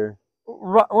Christian either.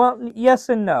 well, yes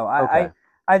and no. Okay.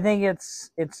 I think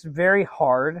it's very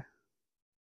hard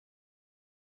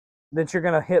that you're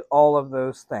going to hit all of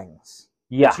those things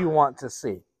that you want to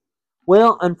see.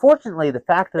 Well, unfortunately, the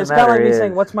fact of the It's kind of matter like me is,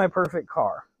 saying, "What's my perfect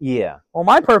car?" yeah. Well,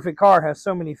 my perfect car has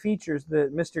so many features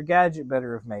that Mr. Gadget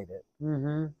better have made it.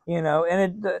 Mm-hmm.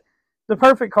 And the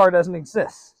perfect car doesn't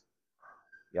exist.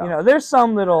 Yeah. There's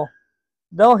some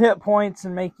they'll hit points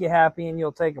and make you happy and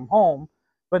you'll take them home.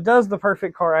 But does the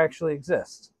perfect car actually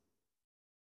exist?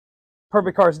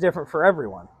 Perfect car is different for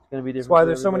everyone. It's going to be different. That's why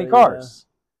there's so many cars.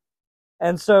 Yeah.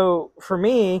 And so for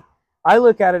me, I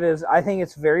look at it as I think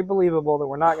it's very believable that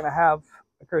we're not going to have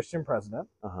a Christian president.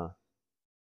 Uh-huh.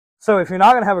 So if you're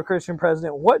not going to have a Christian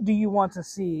president, what do you want to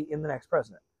see in the next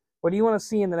president? What do you want to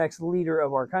see in the next leader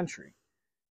of our country?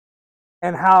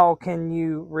 And how can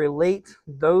you relate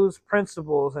those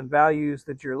principles and values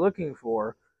that you're looking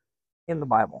for in the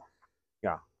Bible?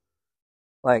 Yeah.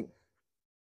 Like,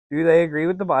 do they agree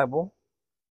with the Bible?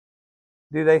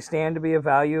 Do they stand to be a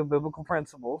value of biblical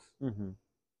principles? Mm-hmm.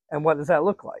 And what does that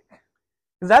look like?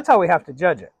 Because that's how we have to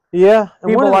judge it. Yeah. And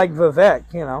people like Vivek,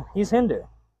 he's Hindu.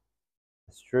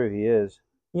 That's true, he is.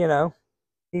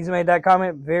 He's made that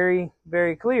comment very,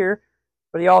 very clear,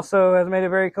 but he also has made it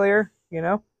very clear,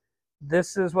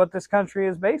 this is what this country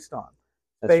is based on.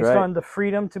 That's based right. on the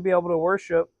freedom to be able to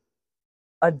worship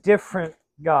a different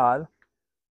God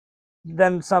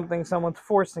than something someone's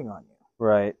forcing on you.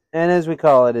 Right. And as we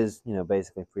call it is,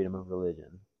 basically freedom of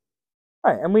religion.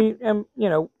 Right. And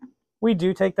we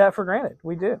do take that for granted.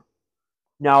 We do.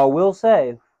 Now, I will say,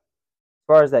 as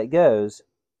far as that goes,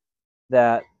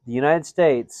 that the United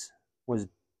States was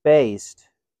based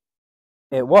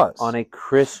on a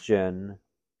Christian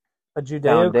a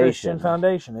Judeo-Christian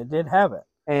foundation. It did have it.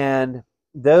 And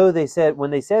though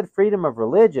when they said freedom of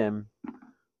religion,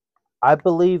 I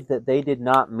believe that they did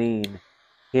not mean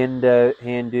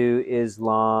Hindu,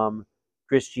 Islam,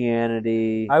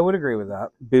 Christianity. I would agree with that.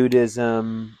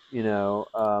 Buddhism, and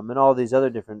all these other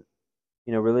different,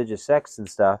 religious sects and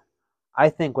stuff. I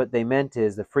think what they meant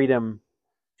is the freedom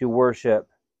to worship,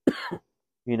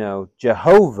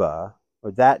 Jehovah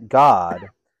or that God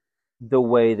the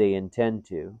way they intend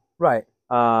to. Right.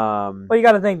 Well, you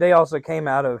got to think they also came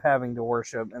out of having to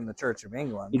worship in the Church of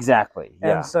England. Exactly.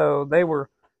 Yeah. And so they were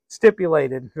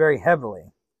stipulated very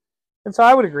heavily. And so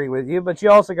I would agree with you, but you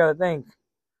also got to think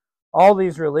all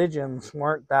these religions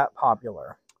weren't that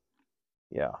popular.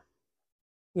 Yeah.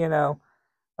 And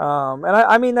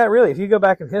I mean that really. If you go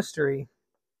back in history,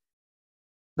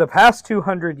 the past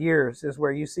 200 years is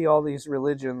where you see all these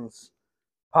religions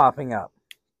popping up.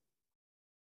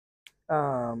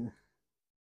 And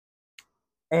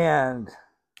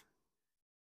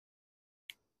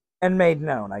made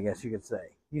known, I guess you could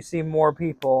say. You see more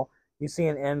people, you see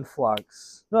an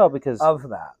influx because of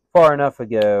that. Far enough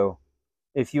ago,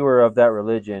 if you were of that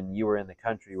religion, you were in the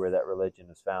country where that religion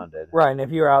was founded. Right, and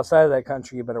if you're outside of that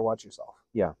country, you better watch yourself.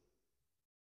 Yeah.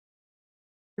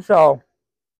 So,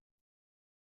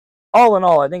 all in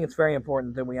all, I think it's very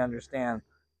important that we understand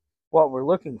what we're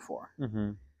looking for.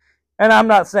 Mm-hmm. And I'm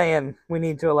not saying we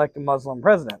need to elect a Muslim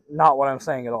president. Not what I'm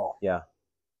saying at all. Yeah.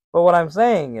 But what I'm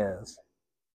saying is,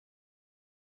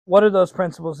 what are those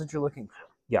principles that you're looking for?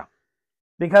 Yeah.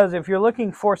 Because if you're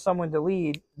looking for someone to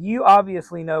lead, you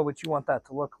obviously know what you want that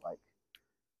to look like.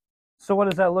 So what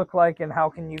does that look like, and how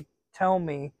can you tell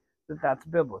me that that's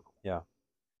biblical? Yeah.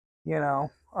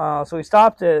 So we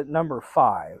stopped at number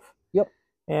 5. Yep.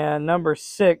 And number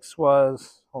 6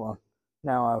 was, hold on,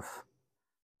 now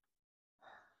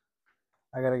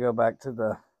I got to go back to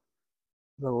the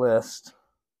list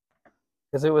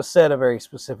because it was said a very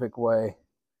specific way.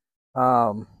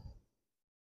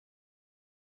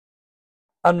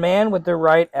 A man with the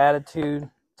right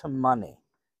attitude to money.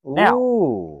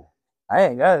 Now, I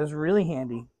think that is really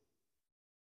handy.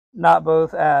 Not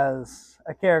both as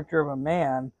a character of a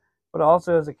man, but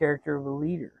also as a character of a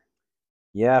leader.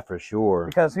 Yeah, for sure.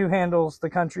 Because who handles the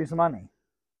country's money?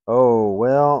 Oh,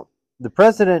 well, the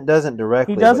president doesn't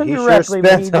directly. He doesn't but he directly,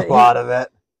 sure spends a lot of it.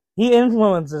 He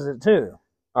influences it too.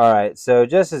 All right. So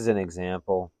just as an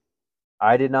example,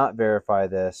 I did not verify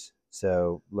this,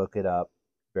 so look it up,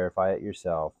 verify it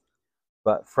yourself.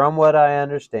 But from what I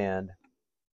understand,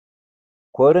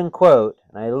 quote unquote,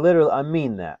 and I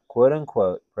mean that, quote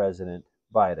unquote, President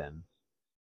Biden,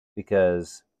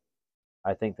 because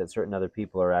I think that certain other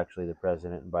people are actually the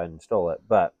president and Biden stole it,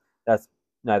 but that's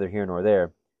neither here nor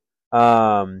there.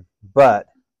 But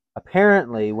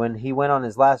apparently, when he went on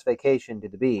his last vacation to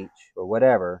the beach or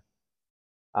whatever,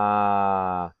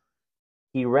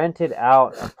 he rented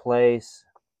out a place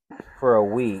for a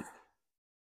week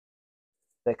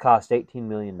that cost $18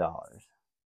 million.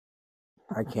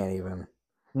 I can't even.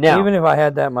 Now, even if I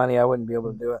had that money, I wouldn't be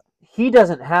able to do it. He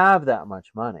doesn't have that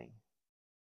much money.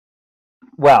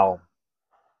 Well,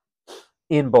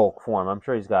 in bulk form. I'm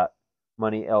sure he's got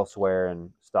money elsewhere and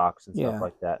stocks and stuff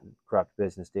like that, and corrupt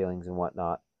business dealings and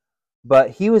whatnot. But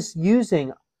he was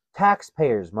using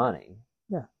taxpayers' money.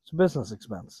 Yeah, it's a business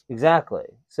expense. Exactly.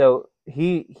 So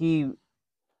he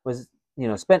was,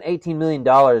 spent $18 million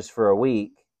for a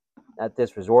week at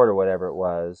this resort or whatever it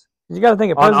was. You got to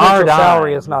think a presidential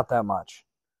salary is not that much.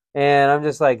 And I'm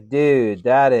just like, dude,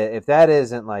 if that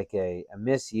isn't like a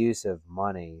misuse of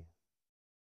money,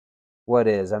 what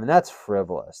is? I mean, that's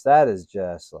frivolous. That is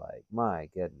just like, my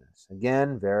goodness.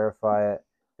 Again, verify it.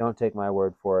 Don't take my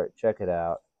word for it. Check it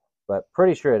out. But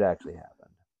pretty sure it actually happened.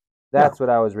 That's what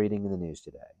I was reading in the news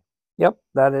today. Yep,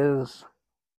 that is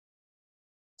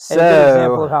a good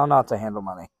example of how not to handle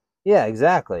money. Yeah,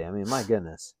 exactly. I mean, my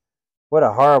goodness. What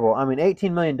a horrible... I mean,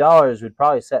 $18 million would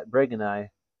probably set Brig and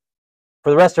I for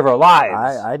the rest of our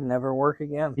lives. I'd never work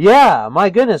again. Yeah, my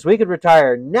goodness, we could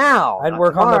retire now. I'd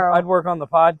work on the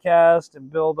podcast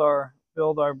and build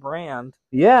our brand.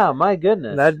 Yeah, my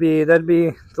goodness. And that'd be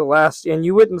the last, and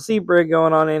you wouldn't see Brig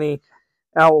going on any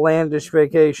outlandish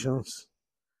vacations.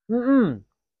 Brig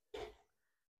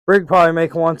probably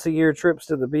make once a year trips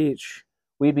to the beach.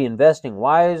 We'd be investing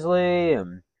wisely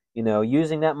and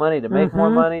using that money to make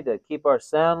more money, to keep our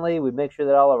soundly. We'd make sure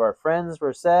that all of our friends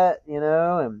were set,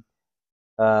 and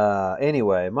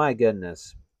anyway, my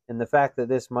goodness. And the fact that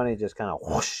this money just kind of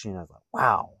whoosh, I was like,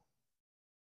 wow.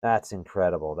 That's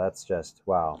incredible. That's just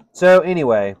wow. So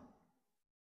anyway,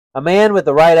 a man with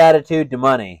the right attitude to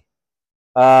money.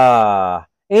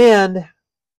 And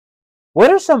what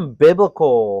are some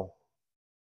biblical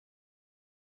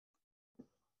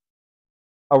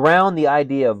around the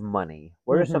idea of money?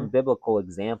 What are some biblical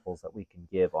examples that we can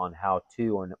give on how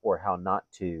to or how not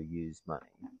to use money?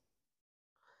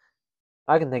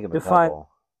 I can think of a couple.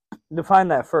 Define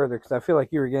that further, because I feel like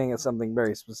you were getting at something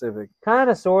very specific. Kind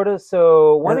of, sort of.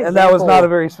 So and that was not a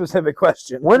very specific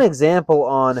question. One example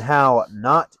on how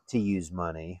not to use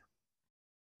money,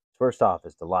 first off,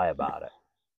 is to lie about it.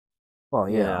 Well,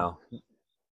 yeah.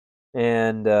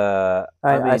 And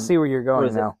I see where you're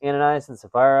going now. Ananias and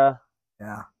Sapphira.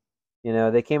 Yeah.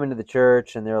 They came into the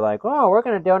church and they're like, "Oh, we're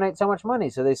going to donate so much money."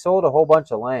 So they sold a whole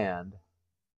bunch of land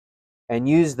and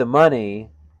used the money,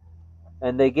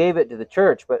 and they gave it to the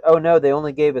church. But oh no, they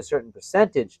only gave a certain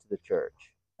percentage to the church.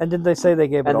 And did they say they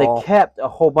gave it all? And they kept a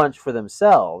whole bunch for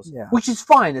themselves, which is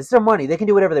fine. It's their money; they can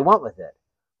do whatever they want with it.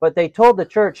 But they told the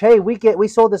church, "Hey, we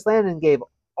sold this land and gave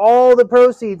all the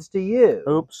proceeds to you."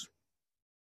 Oops.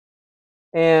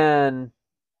 And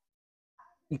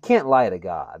you can't lie to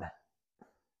God.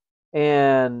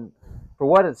 And for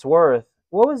what it's worth,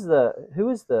 who was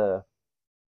the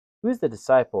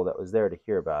disciple that was there to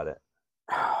hear about it?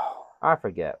 I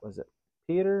forget. Was it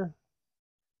Peter?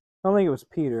 I don't think it was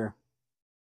Peter.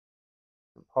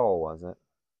 Paul, was it?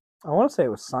 I want to say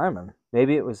it was Simon.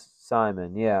 Maybe it was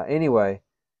Simon. Yeah. Anyway,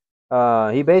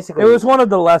 he basically... It was one of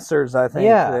the lessers, I think,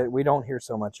 that we don't hear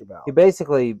so much about. He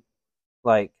basically,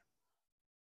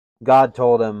 God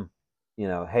told him,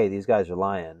 hey, these guys are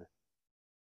lying.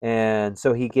 And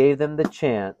so he gave them the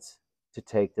chance to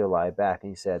take their lie back.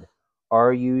 And he said,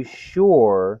 are you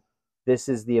sure this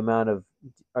is the amount of...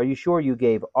 Are you sure you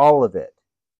gave all of it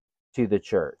to the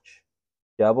church?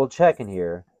 Double checking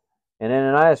here. And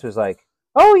Ananias was like,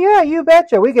 oh yeah, you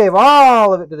betcha. We gave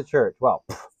all of it to the church. Well,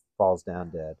 falls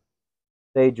down dead.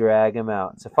 They drag him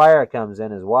out. Sapphira comes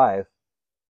in, his wife.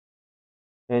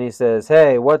 And he says,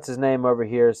 hey, what's his name over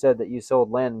here said that you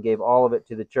sold land and gave all of it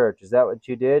to the church. Is that what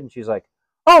you did? And she's like,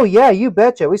 oh yeah, you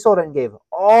betcha. We sold it and gave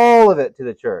all of it to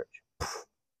the church.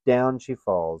 Down she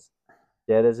falls.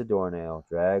 Dead as a doornail.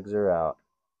 Drags her out.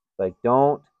 Like,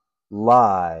 don't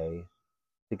lie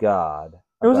to God.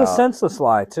 It was a senseless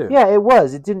lie, too. Yeah, it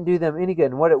was. It didn't do them any good.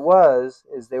 And what it was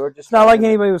is they were just... It's not like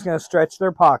anybody was going to stretch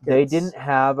their pockets. They didn't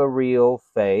have a real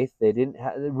faith. They didn't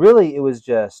have... Really, it was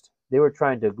just they were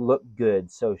trying to look good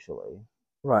socially,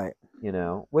 Right.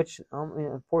 which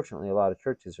unfortunately a lot of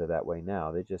churches are that way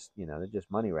now. They just, they're just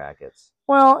money rackets.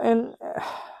 Well, and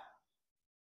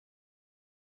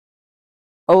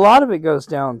a lot of it goes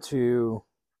down to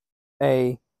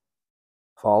a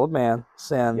fall of man,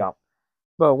 sin. Yeah.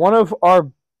 But one of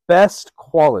our best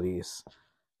qualities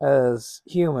as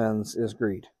humans is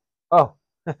greed. Oh.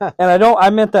 And I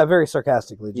meant that very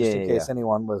sarcastically, just in case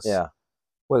anyone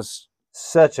was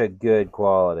such a good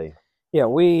quality. Yeah,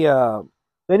 we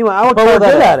anyway, I would but call we're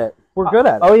that good at it. We're good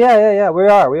at it. Oh yeah. We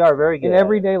are very good in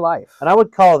everyday life. And I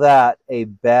would call that a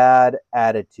bad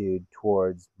attitude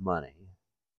towards money.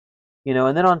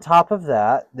 And then on top of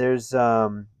that, there's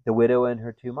the widow and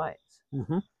her two mites.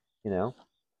 Mm-hmm.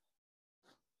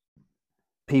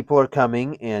 People are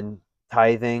coming and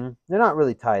tithing. They're not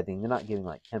really tithing. They're not giving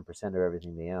like 10% of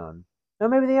everything they own. No,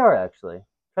 maybe they are actually. I'm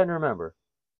trying to remember.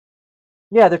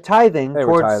 Yeah, they're tithing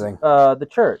towards the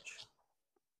church.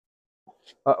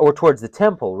 Or towards the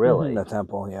temple, really. Mm-hmm, the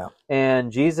temple, yeah.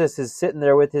 And Jesus is sitting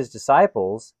there with his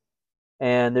disciples,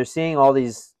 and they're seeing all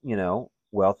these,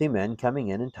 wealthy men coming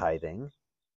in and tithing,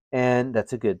 and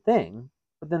that's a good thing.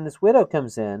 But then this widow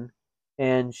comes in,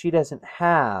 and she doesn't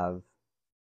have,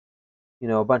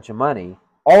 a bunch of money.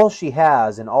 All she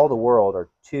has in all the world are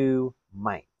 2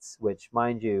 mites, which,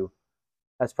 mind you,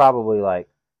 that's probably like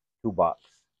 $2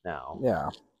 now. Yeah.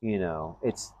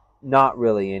 It's not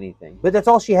really anything. But that's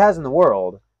all she has in the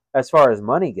world as far as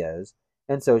money goes.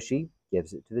 And so she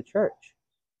gives it to the church.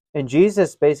 And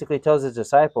Jesus basically tells his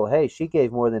disciple, hey, she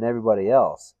gave more than everybody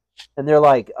else. And they're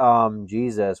like,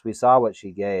 Jesus, we saw what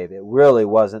she gave. It really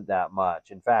wasn't that much.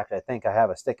 In fact, I think I have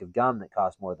a stick of gum that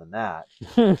costs more than that.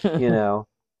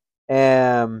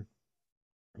 And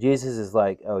Jesus is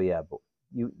like, oh yeah, but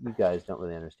you guys don't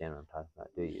really understand what I'm talking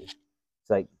about, do you? It's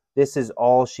like, this is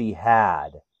all she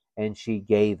had, and she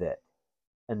gave it.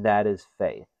 And that is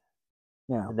faith.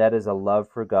 Yeah. And that is a love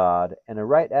for God and a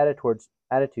right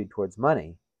attitude towards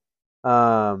money.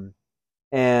 And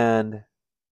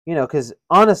because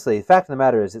honestly, the fact of the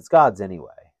matter is, it's God's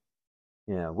anyway.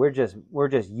 We're just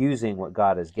using what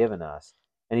God has given us,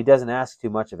 and He doesn't ask too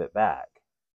much of it back.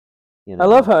 I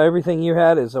love how everything you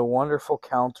had is a wonderful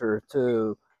counter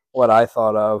to what I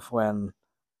thought of when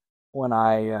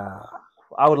I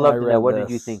would love to know, what did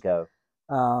you think of?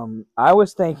 I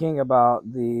was thinking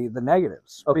about the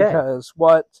negatives. Okay. Because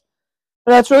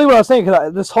that's really what I was thinking.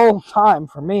 Because this whole time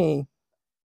for me,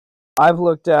 I've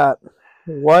looked at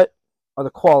what are the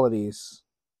qualities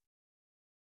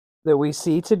that we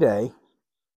see today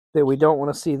that we don't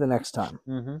want to see the next time.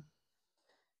 Mm-hmm.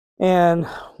 And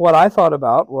what I thought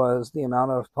about was the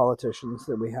amount of politicians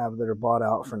that we have that are bought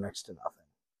out for next to nothing.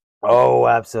 Oh,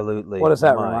 absolutely. What does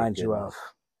that remind you of?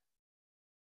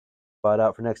 Bought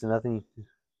out for next to nothing?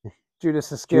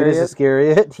 Judas Iscariot. Judas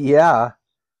Iscariot, yeah.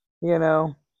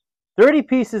 30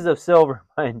 pieces of silver,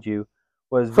 mind you,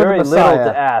 was very little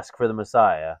to ask for the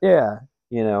Messiah. Yeah.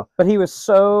 But he was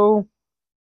so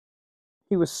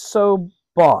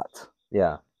bought.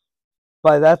 Yeah.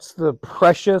 That's the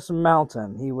precious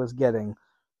mountain he was getting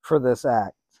for this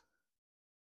act.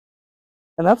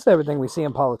 And that's everything we see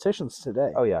in politicians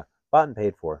today. Oh, yeah. Bought and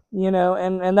paid for.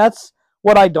 And that's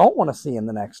what I don't want to see in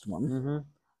the next one. Mm-hmm.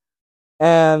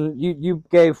 And you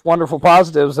gave wonderful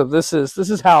positives of this is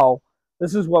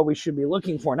what we should be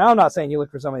looking for. Now, I'm not saying you look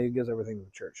for somebody who gives everything to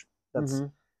the church. That's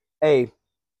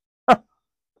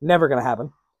never going to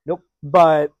happen. Nope.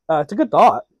 But it's a good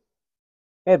thought.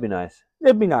 It'd be nice.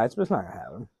 It'd be nice, but it's not going to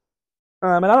happen.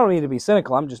 And I don't need to be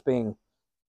cynical. I'm just being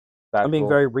factual. I'm being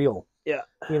very real. Yeah.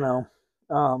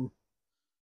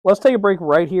 Let's take a break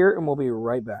right here, and we'll be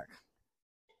right back.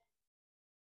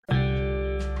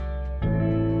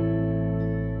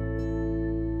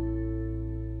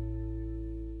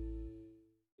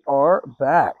 Are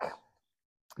back.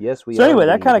 Yes, we are. So anyway,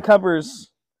 that kind of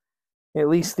covers at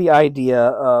least the idea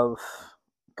of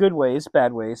good ways,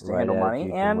 bad ways to handle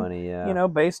money,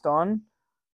 and based on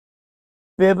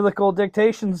biblical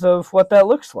dictations of what that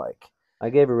looks like. I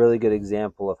gave a really good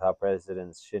example of how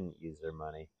presidents shouldn't use their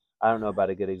money. I don't know about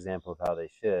a good example of how they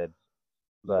should.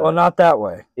 But, well, not that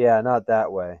way. Yeah, not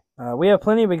that way. We have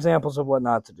plenty of examples of what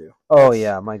not to do. Oh,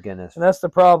 yeah, my goodness. And that's the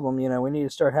problem. We need to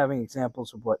start having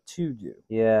examples of what to do.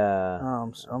 Yeah.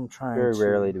 So I'm trying Very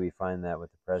rarely do we find that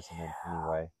with the president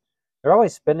anyway. They're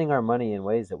always spending our money in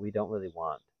ways that we don't really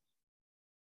want.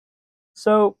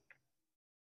 So.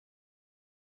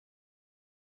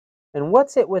 And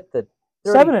what's it with the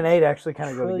 7 and 8 actually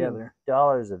kind of go together. $1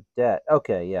 trillion of debt.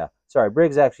 Okay, yeah. Sorry,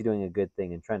 Briggs actually doing a good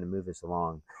thing and trying to move us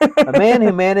along. A man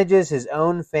who manages his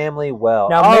own family well.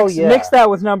 Now mix that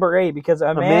with number 8, because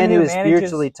a man who who is manages,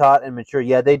 spiritually taught and mature.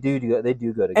 Yeah, they do go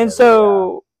together. and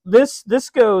so this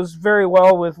goes very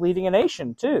well with leading a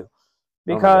nation too,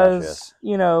 because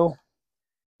yes.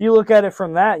 you look at it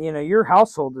from that. Your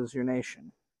household is your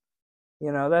nation.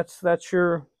 That's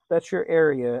your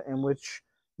area in which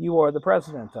you are the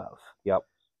president of. Yep.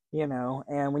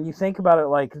 And when you think about it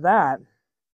like that,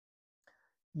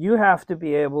 you have to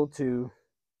be able to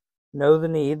know the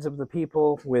needs of the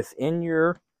people within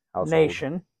your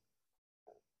nation,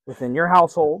 within your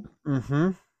household,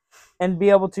 and be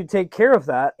able to take care of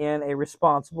that in a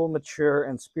responsible, mature,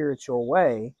 and spiritual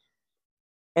way.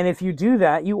 And if you do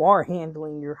that, you are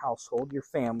handling your household, your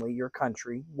family, your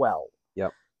country well.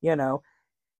 Yep.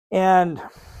 And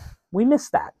we miss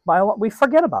that. We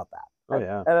forget about that.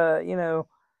 Oh, yeah.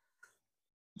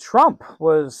 Trump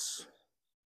was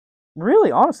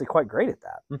really, honestly, quite great at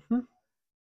that. Mm-hmm.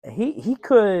 He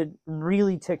could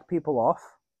really tick people off.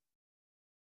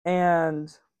 And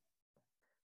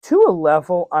to a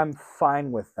level, I'm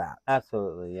fine with that.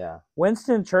 Absolutely, yeah.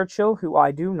 Winston Churchill, who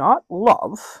I do not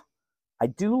love, I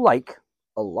do like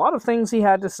a lot of things he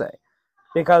had to say,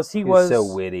 because he was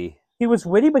so witty. He was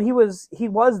witty, but he was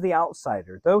the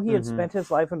outsider. Though he had spent his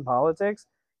life in politics,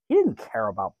 he didn't care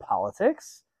about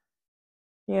politics.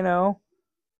 He didn't.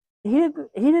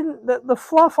 The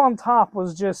fluff on top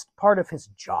was just part of his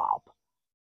job,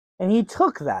 and he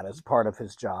took that as part of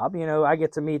his job. I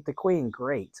get to meet the Queen.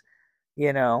 Great.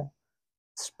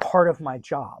 It's part of my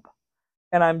job,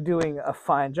 and I'm doing a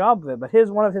fine job of it. But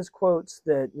one of his quotes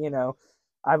that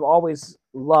I've always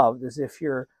loved is,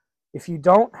 if you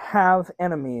don't have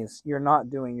enemies, you're not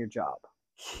doing your job.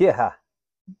 Yeah.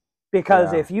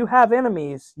 Because if you have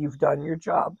enemies, you've done your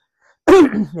job,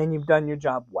 and you've done your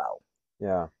job well.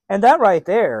 Yeah. And that right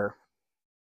there,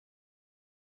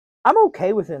 I'm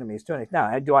okay with enemies doing it.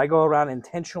 Now, do I go around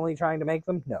intentionally trying to make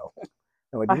them? No.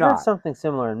 No, I do not. I heard something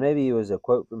similar, and maybe it was a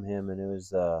quote from him, and it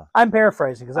was... I'm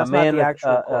paraphrasing, because that's not the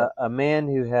actual quote. A man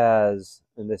who has...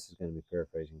 And this is going to be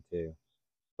paraphrasing, too.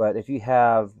 But if you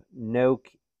have no...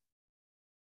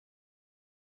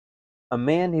 A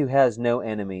man who has no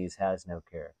enemies has no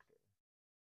character.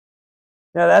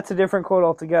 No, that's a different quote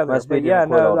altogether. But yeah,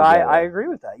 no, I agree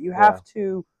with that. You have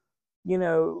to,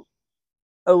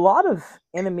 a lot of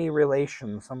enemy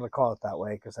relations, I'm going to call it that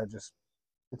way because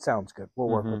it sounds good. We'll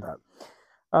work with that.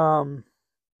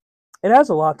 It has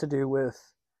a lot to do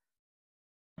with,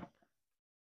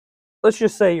 let's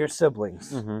just say, your siblings.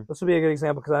 This would be a good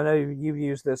example, because I know you've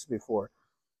used this before.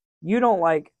 You don't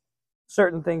like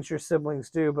certain things your siblings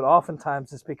do, but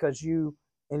oftentimes it's because you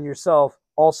and yourself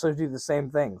also do the same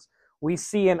things. We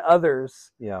see in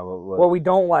others what we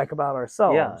don't like about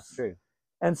ourselves. Yeah, that's true.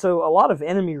 And so a lot of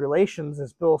enemy relations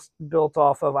is built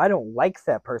off of, I don't like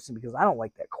that person because I don't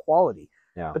like that quality.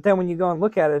 Yeah. But then when you go and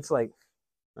look at it, it's like,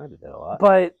 I did that a lot.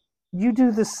 But you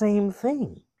do the same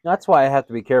thing. That's why I have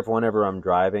to be careful whenever I'm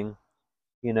driving.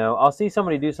 I'll see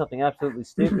somebody do something absolutely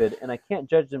stupid, and I can't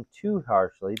judge them too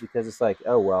harshly, because it's like,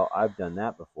 oh, well, I've done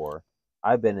that before.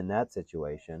 I've been in that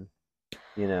situation,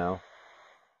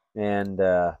 and,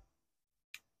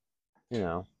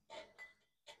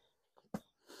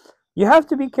 You have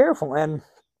to be careful. And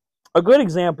a good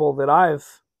example that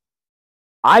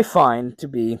I find to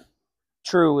be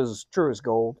true as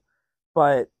gold,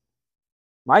 but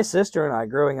my sister and I,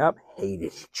 growing up,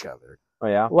 hated each other. Oh,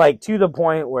 yeah? Like, to the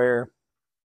point where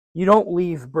you don't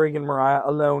leave Brig and Mariah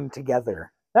alone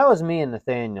together. That was me and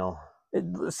Nathaniel.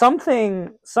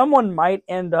 Someone might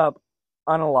end up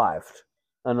unalived.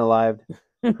 Unalived?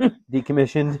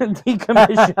 Decommissioned?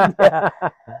 Decommissioned, yeah.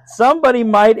 Somebody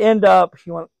might end up...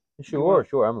 Sure,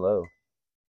 I'm low.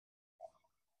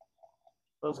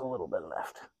 There's a little bit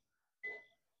left.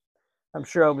 I'm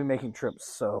sure I'll be making trips,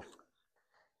 so...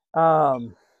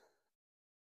 Anyway,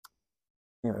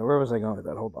 where was I going with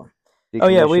that? Hold on. Oh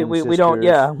yeah, we don't.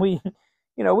 Yeah, we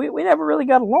never really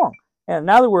got along, and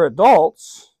now that we're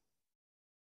adults,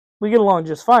 we get along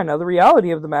just fine. Now the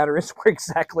reality of the matter is we're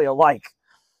exactly alike,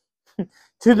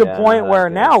 to the point where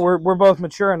now we're both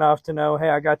mature enough to know, hey,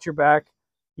 I got your back.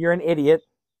 You're an idiot.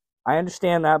 I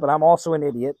understand that, but I'm also an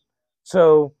idiot.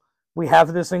 So we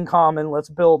have this in common. Let's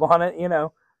build on it.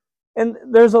 And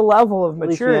there's a level of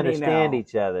maturity now. At least we understand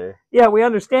each other. Yeah, we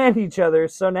understand each other,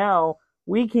 so now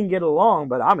we can get along.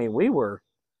 But, I mean,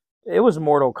 it was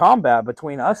Mortal Kombat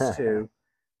between us two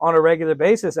on a regular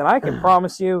basis. And I can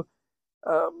promise you,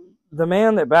 the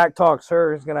man that backtalks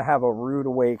her is going to have a rude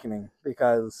awakening,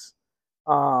 because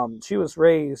she was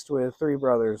raised with 3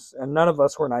 brothers, and none of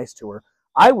us were nice to her.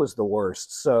 I was the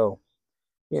worst, so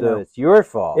So it's your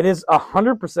fault. It is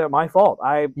 100% my fault.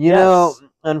 You know,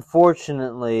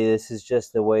 unfortunately, this is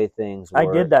just the way things work.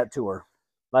 I did that to her.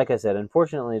 Like I said,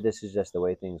 unfortunately, this is just the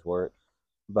way things work.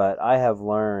 But I have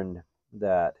learned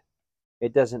that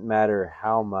it doesn't matter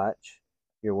how much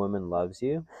your woman loves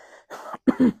you.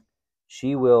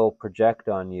 She will project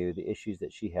on you the issues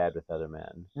that she had with other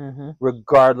men,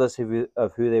 regardless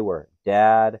of who they were.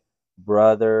 Dad,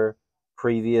 brother,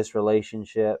 previous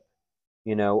relationship,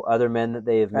 other men that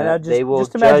they have met. They will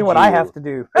just imagine what I have to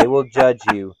do. They will judge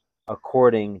you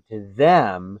according to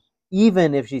them,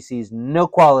 even if she sees no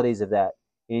qualities of that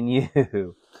in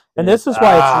you. And this is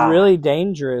why it's really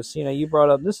dangerous. You brought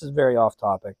up, this is very off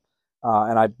topic,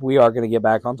 and we are going to get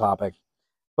back on topic.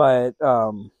 But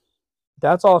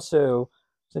that's also,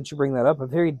 since you bring that up, a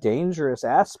very dangerous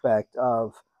aspect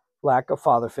of lack of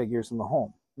father figures in the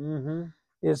home.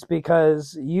 Is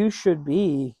because you should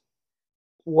be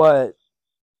what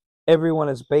everyone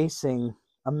is basing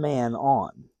a man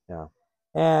on. Yeah.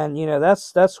 And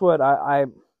that's what I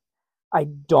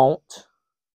don't.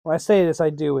 When I say this, I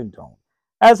do and don't.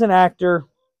 As an actor,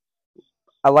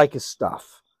 I like his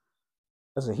stuff.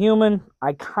 As a human,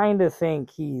 I kind of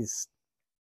think he's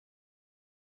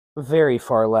very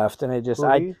far left, and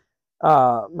McConaughey.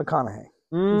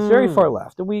 He's very far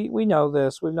left, and we know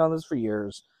this. We've known this for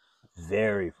years.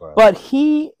 Very far left. But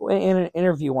he, in an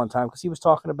interview one time, because he was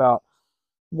talking about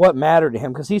what mattered to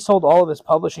him, because he sold all of his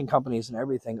publishing companies and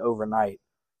everything overnight,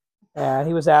 and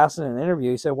he was asked in an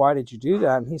interview, he said, "Why did you do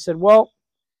that?" And he said, "Well,"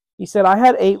 he said, "I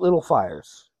had 8 little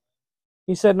fires."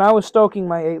 He said, "And I was stoking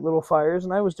my 8 little fires,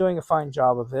 and I was doing a fine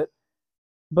job of it,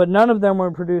 but none of them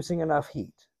were producing enough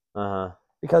heat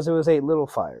because it was 8 little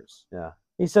fires." Yeah.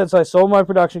 He said, "So I sold my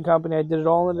production company. I did it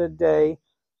all in a day.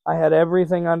 I had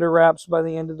everything under wraps by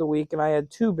the end of the week, and I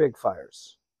had 2 big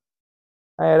fires.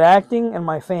 I had acting and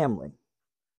my family."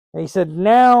 And he said,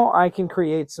 "Now I can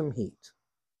create some heat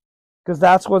because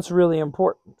that's what's really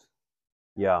important."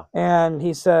 Yeah. And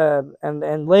he said,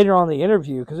 and later on in the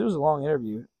interview, because it was a long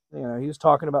interview, he was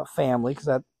talking about family,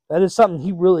 because that is something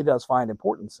he really does find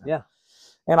importance in. Yeah.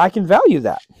 And I can value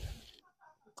that.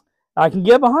 I can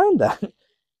get behind that.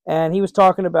 And he was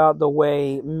talking about the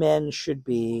way men should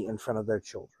be in front of their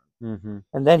children.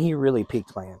 And then he really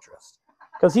piqued my interest.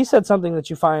 Because he said something that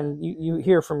you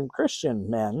hear from Christian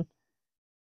men,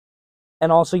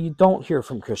 and also you don't hear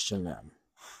from Christian men.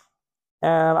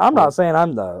 And I'm not saying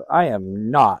I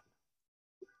am not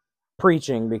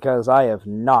preaching, because I have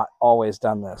not always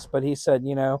done this. But he said,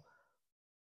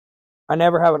 I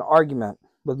never have an argument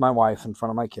with my wife in front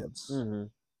of my kids.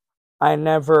 I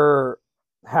never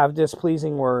have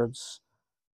displeasing words.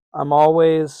 I'm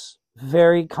always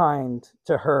very kind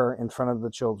to her in front of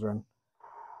the children.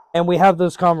 And we have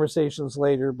those conversations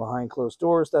later behind closed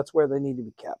doors. That's where they need to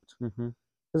be kept.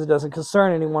 Because it doesn't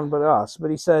concern anyone but us.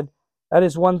 But he said, that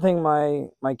is one thing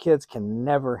my kids can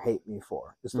never hate me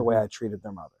for, is the way I treated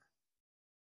their mother.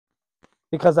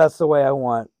 Because that's the way I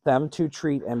want them to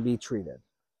treat and be treated.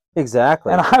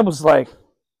 Exactly. And I was like,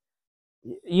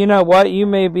 you know what? You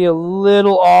may be a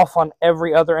little off on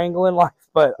every other angle in life,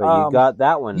 but you got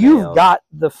that one. You've got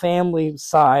the family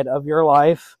side of your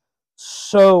life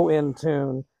so in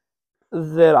tune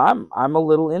that I'm a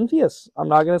little envious. I'm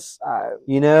not gonna.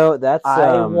 That's.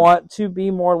 I want to be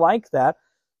more like that,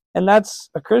 and that's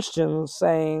a Christian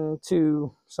saying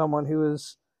to someone who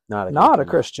is not a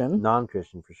Christian,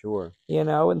 non-Christian for sure.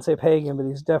 I wouldn't say pagan, but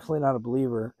he's definitely not a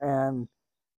believer, and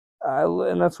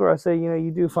that's where I say,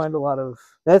 you do find a lot of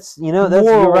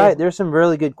you're right. There's some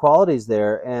really good qualities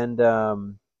there, and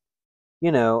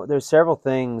there's several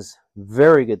things,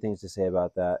 very good things to say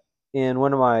about that. In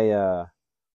one of my, it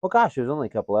was only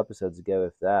a couple episodes ago,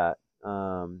 if that,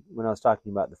 when I was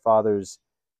talking about the father's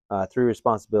 3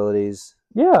 responsibilities.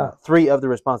 Yeah. 3 of the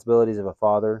responsibilities of a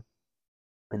father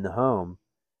in the home.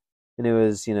 And it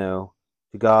was, to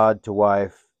God, to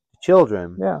wife, to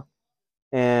children. Yeah.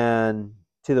 And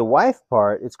to the wife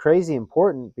part, it's crazy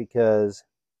important because,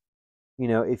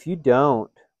 if you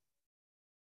don't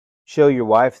show your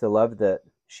wife the love that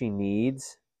she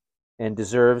needs and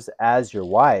deserves as your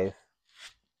wife,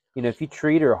 if you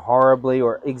treat her horribly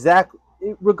or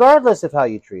regardless of how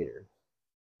you treat her,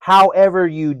 however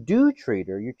you do treat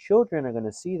her, your children are going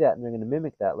to see that and they're going to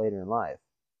mimic that later in life.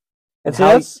 And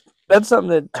so that's something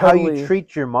that totally... How you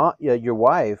treat your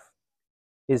wife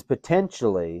is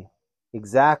potentially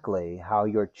exactly how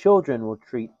your children will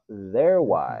treat their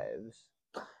wives.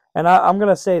 And I'm going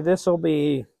to say this will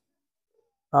be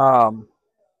trying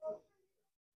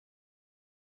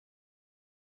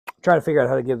to figure out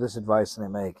how to give this advice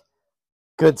and make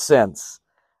good sense.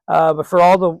 But for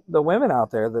all the women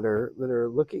out there that are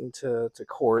looking to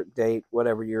court, date,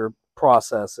 whatever your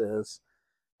process is,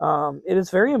 it is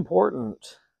very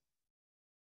important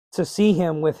to see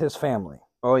him with his family.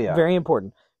 Oh yeah. Very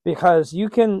important, because you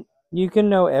can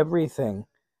know everything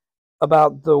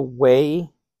about the way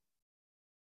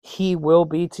he will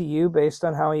be to you based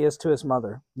on how he is to his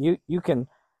mother. You can,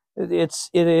 it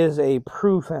is a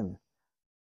proven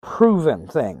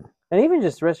thing. And even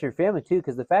just the rest of your family too,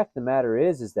 because the fact of the matter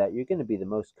is that you're going to be the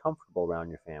most comfortable around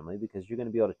your family because you're going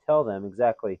to be able to tell them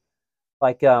exactly.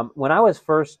 Like when I was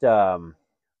first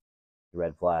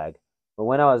red flag, but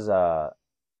when I was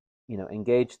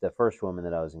engaged, the first woman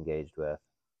that I was engaged with,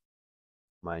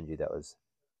 mind you, that was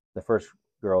the first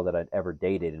girl that I'd ever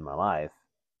dated in my life.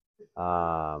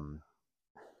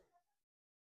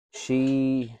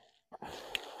 She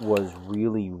was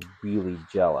really, really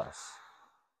jealous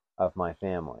of my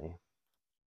family.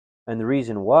 And the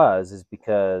reason is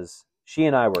because she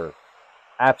and I were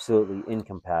absolutely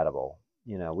incompatible.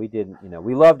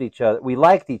 We loved each other. We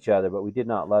liked each other, but we did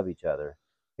not love each other.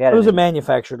 It was a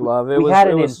manufactured love. We had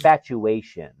an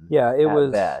infatuation. Yeah, it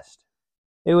was best.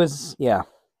 It was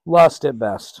lust at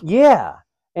best. Yeah.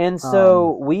 And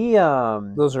so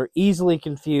those are easily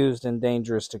confused and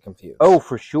dangerous to confuse. Oh,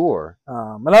 for sure.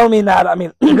 And I don't mean that. I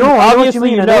mean, no,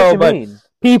 obviously but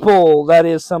people, that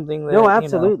is something that. No,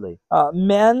 absolutely.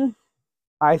 Men,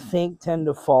 I think, tend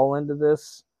to fall into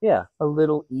this. Yeah. A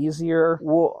little easier.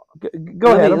 Well,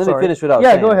 go ahead. Let me finish what I was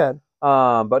saying. Yeah, go ahead.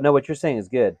 But no, what you're saying is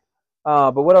good.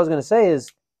 But what I was going to say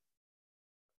is,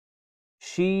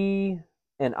 she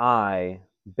and I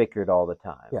bickered all the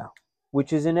time. Yeah.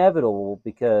 Which is inevitable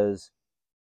because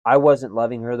I wasn't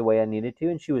loving her the way I needed to,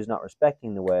 and she was not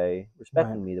respecting me the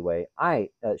way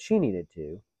she needed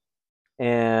to,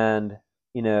 and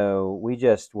we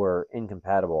just were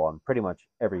incompatible on pretty much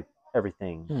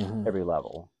everything, every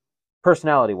level,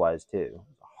 personality wise too.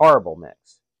 Horrible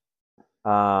mix.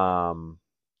 And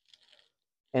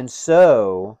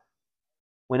so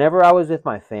whenever I was with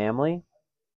my family,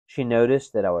 she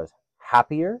noticed that I was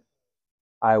happier.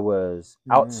 I was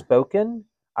outspoken.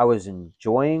 I was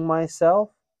enjoying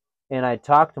myself. And I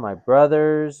talked to my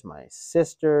brothers, my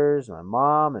sisters, my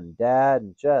mom and dad,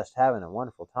 and just having a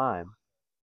wonderful time.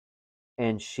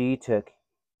 And she took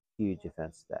huge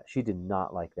offense to that. She did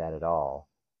not like that at all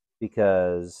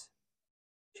because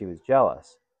she was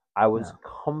jealous. I was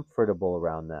comfortable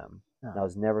around them. And I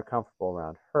was never comfortable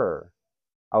around her.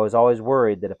 I was always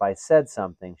worried that if I said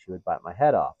something, she would bite my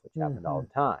head off, which happened all the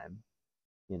time,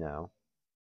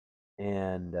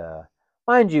 And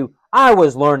mind you, I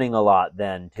was learning a lot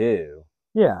then too.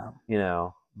 Yeah.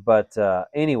 But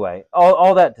anyway,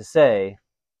 all that to say,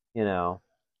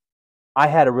 I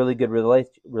had a really good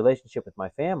relationship with my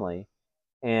family,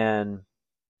 and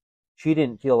she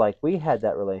didn't feel like we had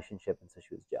that relationship, and so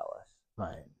she was jealous.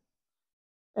 Right.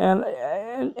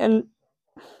 And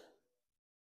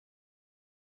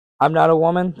I'm not a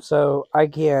woman, so I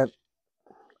can't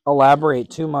elaborate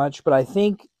too much, but I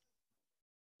think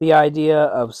the idea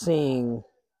of seeing,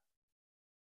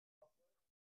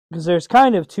 because there's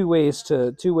kind of two ways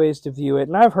to view it,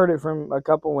 and I've heard it from a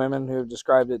couple women who have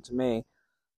described it to me.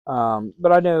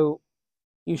 But I know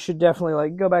you should definitely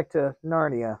go back to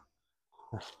Narnia.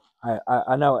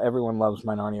 I know everyone loves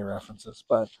my Narnia references,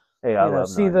 but hey, I love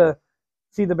Narnia.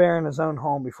 See the bear in his own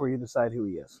home before you decide who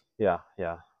he is. Yeah.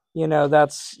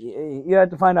 That's, you have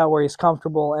to find out where he's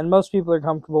comfortable, and most people are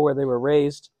comfortable where they were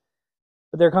raised,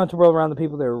 but they're comfortable around the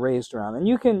people they were raised around, and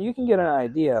you can get an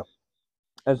idea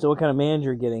as to what kind of man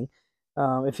you're getting.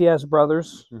 If he has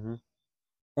brothers,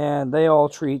 and they all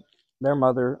treat their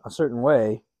mother a certain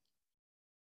way,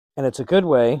 and it's a good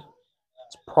way,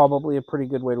 it's probably a pretty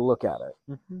good way to look at it.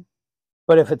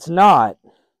 But if it's not,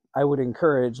 I would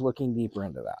encourage looking deeper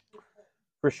into that.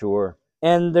 For sure.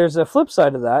 And there's a flip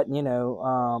side of that.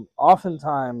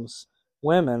 Oftentimes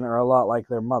women are a lot like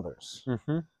their mothers.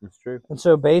 That's true. And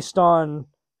so based on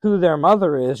who their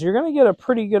mother is, you're going to get a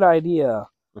pretty good idea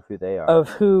of who they are, of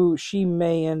who she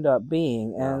may end up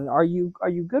being. And are you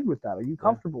good with that? Are you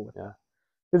comfortable with that?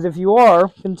 Because if you are,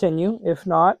 continue. If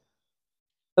not,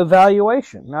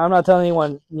 evaluation. Now, I'm not telling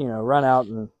anyone, run out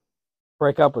and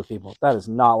break up with people. That is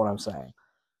not what I'm saying.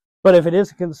 But if it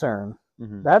is a concern,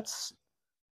 that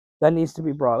needs to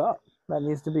be brought up. That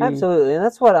needs to be... Absolutely. And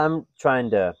that's what I'm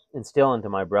trying to instill into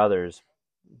my brothers.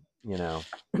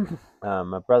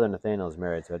 My brother Nathaniel is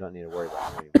married, so I don't need to worry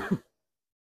about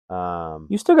him.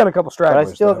 You still got a couple stragglers.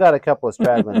 But I still got a couple of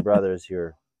straggling brothers who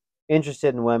are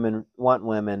interested in women, want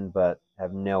women, but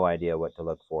have no idea what to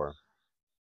look for.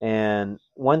 And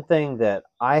one thing that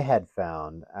I had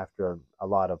found after a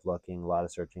lot of looking, a lot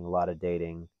of searching, a lot of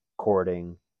dating,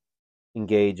 courting,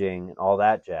 engaging, and all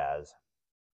that jazz,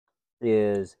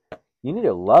 is you need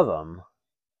to love them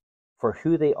for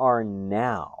who they are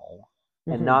now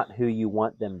and not who you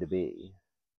want them to be.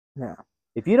 Yeah.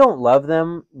 If you don't love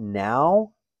them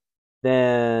now,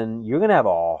 then you're going to have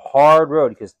a hard road,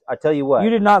 because I tell you what, You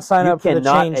did not sign up for the change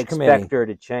cannot expect committee. her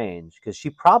to change, because she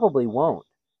probably won't.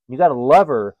 You got to love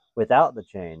her without the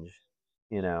change,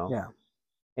 you know? Yeah.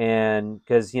 And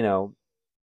because,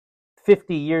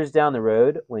 50 years down the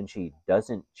road, when she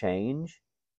doesn't change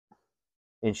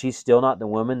and she's still not the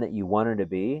woman that you want her to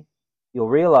be, you'll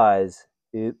realize,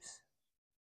 oops,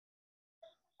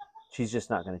 she's just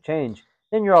not going to change.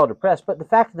 Then you're all depressed. But the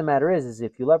fact of the matter is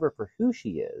if you love her for who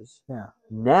she is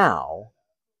now,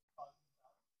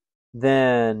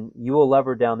 then you will love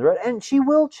her down the road. And she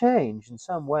will change in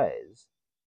some ways.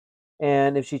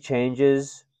 And if she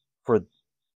changes for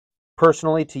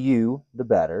personally to you, the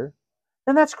better,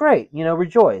 then that's great.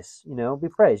 Rejoice, be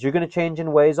praised. You're going to change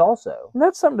in ways also. And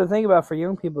that's something to think about for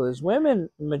young people, is women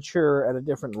mature at a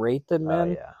different rate than men.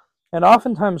 Oh, yeah. And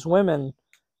oftentimes women,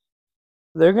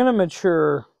 they're going to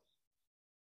mature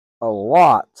a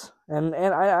lot. And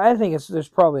I think there's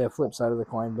probably a flip side of the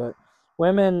coin, but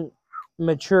women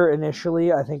mature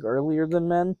initially, I think, earlier than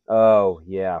men. Oh,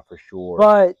 yeah, for sure.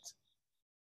 But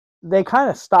they kind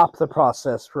of stop the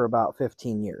process for about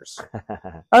 15 years.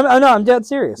 I'm dead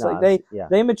serious. No, like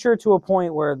they mature to a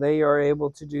point where they are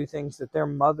able to do things that their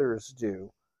mothers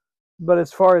do. But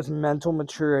as far as mental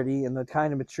maturity and the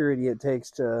kind of maturity it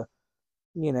takes to,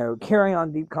 carry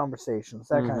on deep conversations,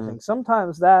 that kind of thing,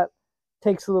 sometimes that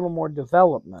takes a little more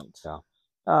development. Yeah.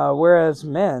 Whereas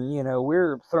men,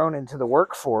 we're thrown into the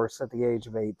workforce at the age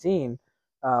of 18.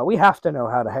 We have to know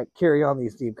how to carry on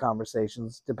these deep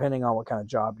conversations, depending on what kind of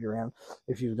job you're in,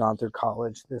 if you've gone through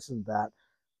college, this and that.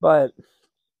 But,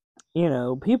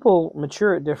 people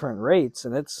mature at different rates,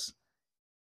 and it's,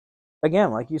 again,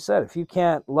 like you said, if you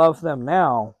can't love them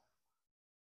now,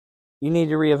 you need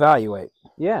to reevaluate.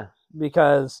 Yeah.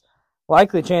 Because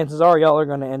likely chances are y'all are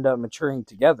going to end up maturing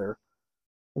together.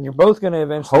 And you're both going to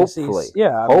eventually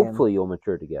hopefully you'll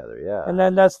mature together. Yeah. And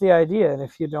then that's the idea. And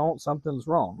if you don't, something's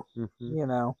wrong.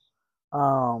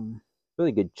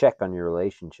 Really good check on your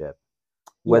relationship,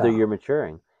 whether you're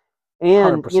maturing.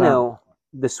 And 100%.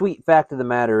 The sweet fact of the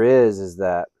matter is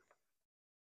that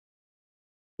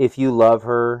if you love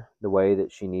her the way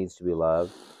that she needs to be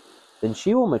loved, then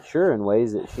she will mature in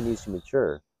ways that she needs to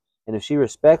mature. And if she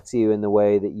respects you in the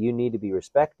way that you need to be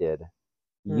respected,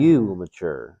 you will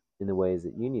mature in the ways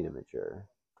that you need to mature.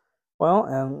 Well,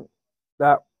 and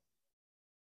that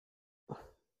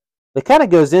it kind of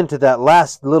goes into that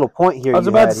last little point here. I was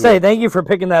about to say, thank you for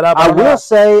picking that up. I will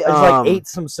say, I just ate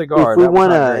some cigar.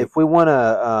 If we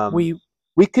wanna,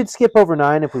 we could skip over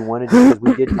 9 if we wanted to, because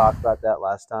we did talk about that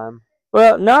last time.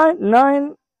 Well,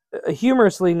 9,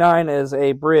 humorously, 9 is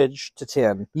a bridge to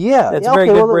 10. Yeah, it's a very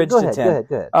good bridge to 10.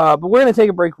 Go ahead. But we're going to take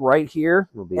a break right here,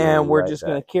 and we're right just back.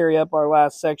 going to carry up our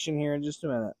last section here in just a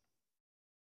minute.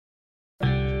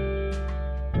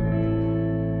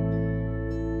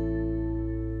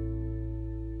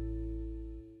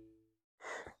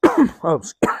 Oh,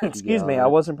 excuse me. I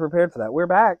wasn't prepared for that. We're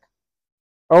back.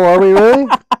 Oh, are we really?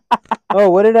 Oh,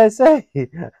 what did I say?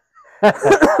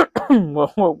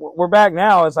 Well, we're back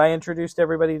now, as I introduced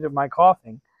everybody to my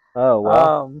coughing. Oh,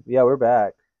 well. Yeah, we're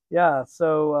back. Yeah,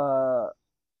 so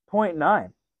point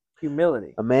 9,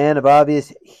 humility. A man of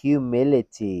obvious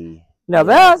humility. Now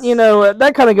that,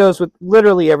 that kind of goes with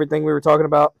literally everything we were talking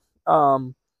about.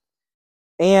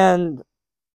 And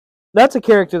that's a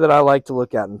character that I like to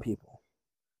look at in people.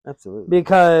 Absolutely.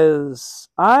 Because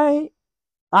I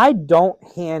don't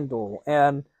handle,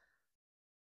 and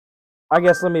I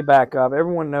guess let me back up.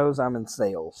 Everyone knows I'm in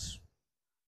sales.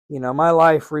 My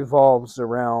life revolves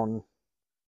around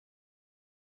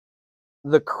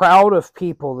the crowd of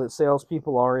people that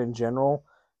salespeople are in general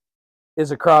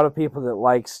is a crowd of people that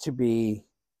likes to be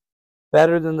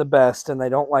better than the best, and they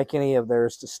don't like any of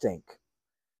theirs to stink.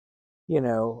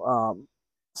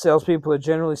 Salespeople are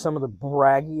generally some of the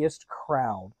braggiest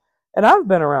crowd. And I've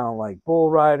been around like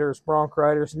bull riders, bronc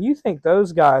riders, and you think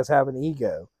those guys have an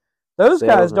ego. Those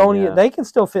guys don't they can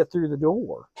still fit through the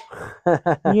door.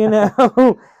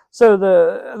 So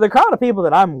the crowd of people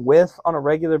that I'm with on a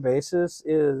regular basis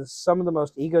is some of the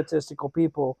most egotistical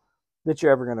people that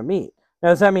you're ever going to meet. Now,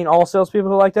 does that mean all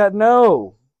salespeople are like that?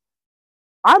 No.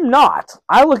 I'm not.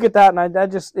 I look at that and that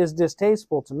just is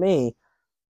distasteful to me.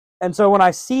 And so when I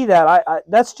see that, I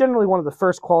that's generally one of the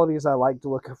first qualities I like to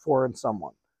look for in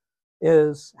someone,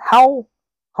 is how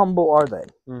humble are they?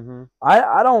 Mm-hmm.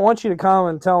 I don't want you to come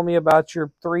and tell me about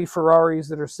your 3 Ferraris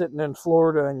that are sitting in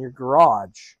Florida in your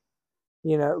garage.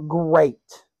 Great.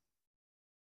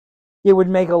 it would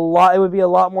make a lot. It would be a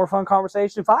lot more fun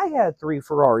conversation if I had 3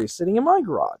 Ferraris sitting in my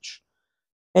garage,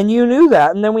 and you knew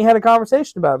that, and then we had a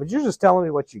conversation about it. But you're just telling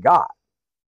me what you got.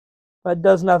 But it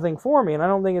does nothing for me, and I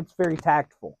don't think it's very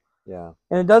tactful. Yeah.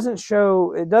 And it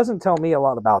doesn't tell me a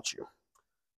lot about you.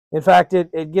 In fact,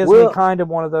 it gives me kind of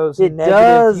one of those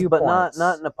negative viewpoints. But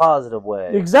not in a positive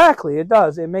way. Exactly, it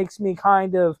does. It makes me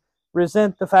kind of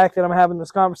resent the fact that I'm having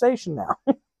this conversation now.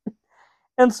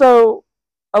 And so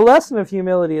a lesson of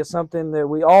humility is something that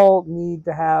we all need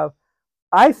to have,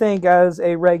 I think, as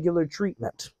a regular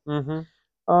treatment. Mm-hmm.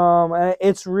 And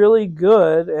it's really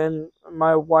good, and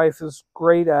my wife is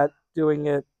great at doing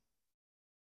it.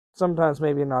 Sometimes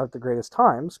maybe not at the greatest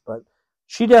times, but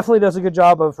she definitely does a good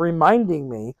job of reminding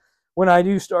me when I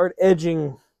do start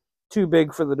edging too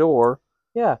big for the door.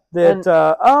 Yeah. That,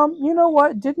 you know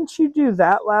what? Didn't you do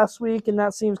that last week? And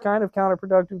that seems kind of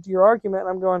counterproductive to your argument. And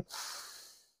I'm going,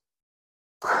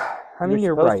 honey,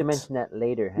 you're right. You're supposed to mention that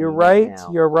later, honey. You're right.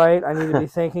 You're right. I need to be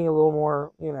thinking a little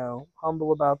more,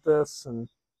 humble about this. And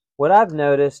what I've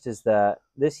noticed is that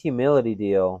this humility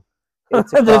deal,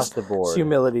 it's across the board. This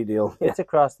humility deal. It's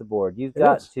across the board. You've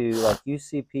got to, you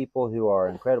see people who are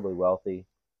incredibly wealthy.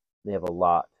 They have a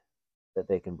lot that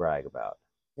they can brag about.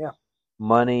 Yeah.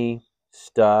 Money,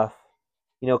 stuff.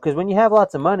 Because when you have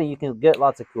lots of money, you can get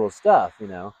lots of cool stuff,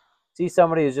 See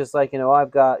somebody who's just like,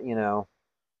 I've got,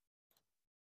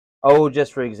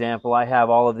 just for example, I have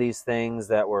all of these things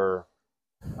that were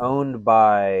owned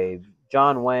by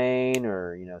John Wayne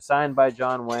or, signed by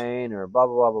John Wayne or blah,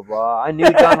 blah, blah, blah, blah. I knew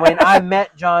John Wayne. I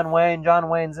met John Wayne. John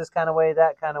Wayne's this kind of way,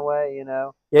 that kind of way,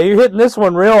 Yeah, you're hitting this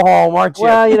one real home, aren't you?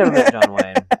 Well, you never met John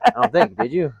Wayne. I don't think.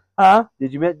 Did you? Huh?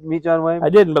 Did you meet John Wayne? I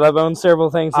didn't, but I've owned several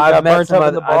things. I've met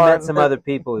some other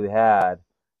people who had.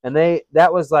 And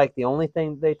that was like the only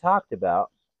thing they talked about.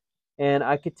 And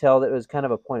I could tell that it was kind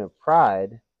of a point of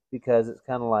pride because it's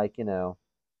kind of like,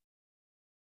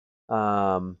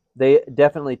 they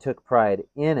definitely took pride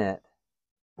in it.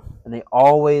 And they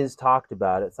always talked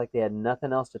about it. It's like they had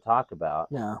nothing else to talk about.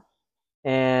 Yeah.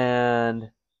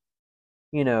 And,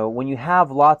 when you have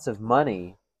lots of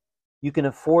money, you can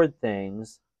afford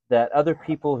things that other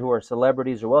people who are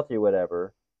celebrities or wealthy or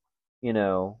whatever, you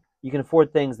can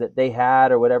afford things that they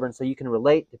had or whatever, and so you can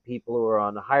relate to people who are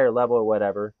on a higher level or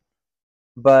whatever.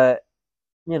 But,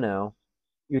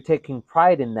 you're taking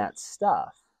pride in that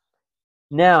stuff.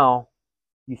 Now,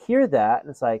 you hear that, and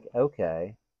it's like,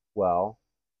 okay, well,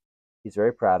 he's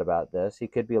very proud about this. He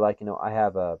could be like, I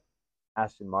have a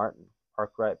Aston Martin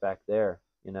parked right back there,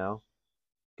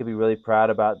 Could be really proud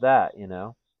about that,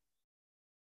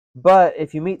 But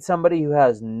if you meet somebody who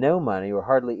has no money or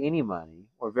hardly any money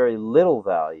or very little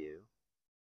value,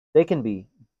 they can be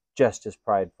just as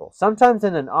prideful. Sometimes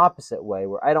in an opposite way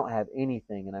where I don't have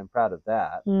anything and I'm proud of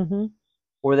that. Mm-hmm.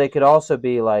 Or they could also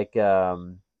be like, what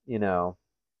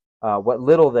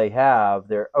little they have,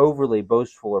 they're overly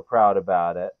boastful or proud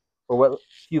about it. Or what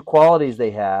few qualities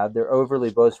they have, they're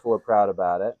overly boastful or proud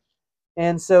about it.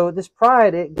 And so this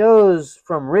pride, it goes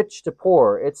from rich to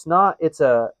poor. It's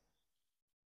a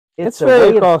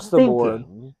very way across of the thinking. board.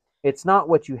 It's not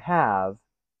what you have;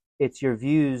 it's your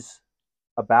views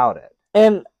about it.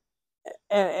 And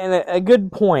a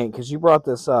good point, because you brought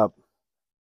this up.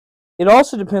 It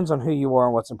also depends on who you are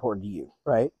and what's important to you,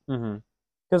 right? Mm-hmm.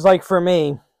 Because, like for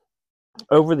me,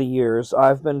 over the years,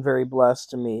 I've been very blessed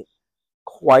to meet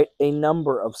quite a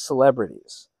number of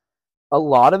celebrities. A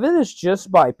lot of it is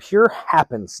just by pure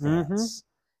happenstance.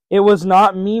 Mm-hmm. It was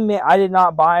not me. I did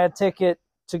not buy a ticket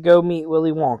to go meet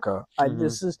Willy Wonka.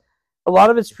 This is a lot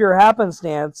of it's pure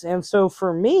happenstance, and so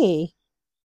for me,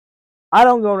 I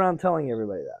don't go around telling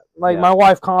everybody that. Like my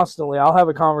wife constantly, I'll have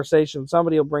a conversation.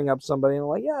 Somebody will bring up somebody, and I'm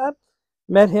like, yeah, I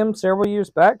met him several years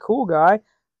back. Cool guy.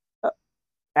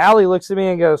 Allie looks at me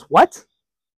and goes, "What?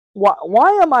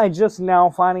 Why am I just now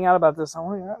finding out about this?" I'm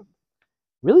like, it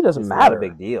really doesn't matter. Not a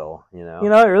big deal, it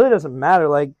really doesn't matter.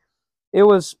 Like it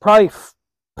was probably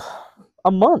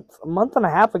a month and a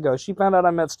half ago, she found out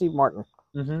I met Steve Martin.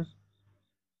 Mm-hmm.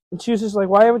 And she was just like,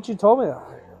 why haven't you told me that?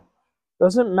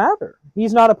 Doesn't matter.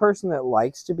 He's not a person that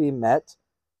likes to be met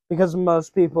because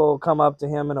most people come up to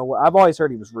him in a way. I've always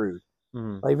heard he was rude.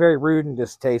 Mm-hmm. Like very rude and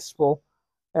distasteful.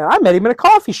 And I met him in a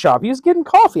coffee shop. He was getting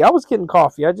coffee. I was getting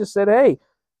coffee. I just said, hey,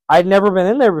 I'd never been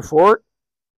in there before.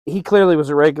 He clearly was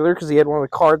a regular because he had one of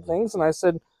the card things. And I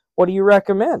said, what do you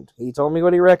recommend? He told me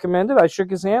what he recommended. I shook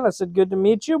his hand. I said, good to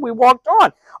meet you. We walked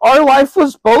on. Our life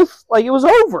was both like it was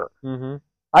over. Mm-hmm.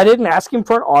 I didn't ask him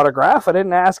for an autograph. I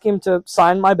didn't ask him to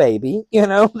sign my baby.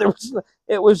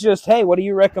 It was just, hey, what do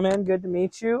you recommend? Good to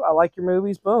meet you. I like your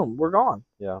movies. Boom. We're gone.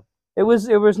 Yeah. It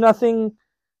was nothing.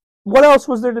 What else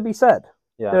was there to be said?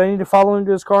 Yeah. Do I need to follow him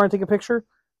to his car and take a picture?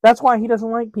 That's why he doesn't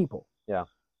like people. Yeah.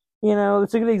 You know,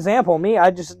 it's a good example. Me,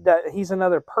 he's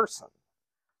another person.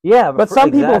 Yeah, but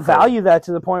some people exactly. value that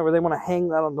to the point where they want to hang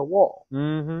that on the wall.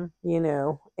 Mm-hmm. You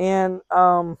know, and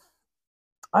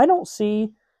I don't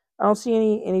see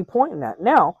any point in that.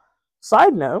 Now,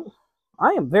 side note,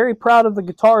 I am very proud of the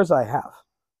guitars I have,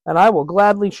 and I will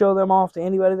gladly show them off to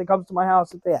anybody that comes to my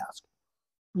house if they ask.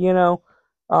 You know,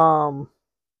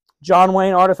 John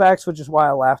Wayne artifacts, which is why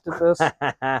I laughed at this.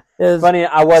 Is funny.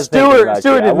 I was thinking about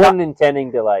you. I wasn't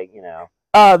intending to, like, you know.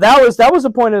 That was a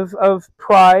point of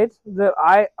pride that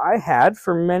I had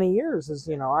for many years. Is,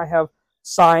 you know, I have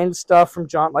signed stuff from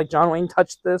John Wayne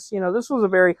touched this. You know, this was a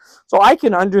very, so I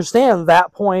can understand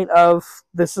that point of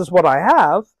this is what I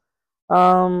have.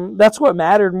 That's what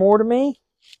mattered more to me.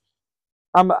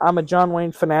 I'm a John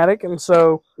Wayne fanatic, and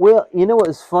so, well, you know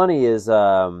what's funny is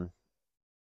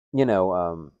you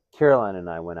know, Caroline and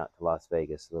I went out to Las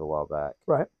Vegas a little while back,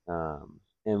 right?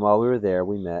 And while we were there,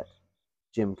 we met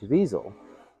Jim Caviezel,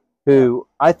 who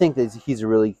I think that he's a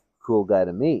really cool guy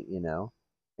to meet, you know.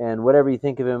 And whatever you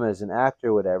think of him as an actor,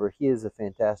 or whatever, he is a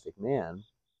fantastic man.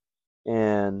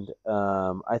 And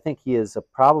I think he is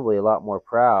probably a lot more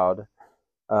proud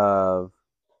of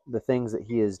the things that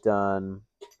he has done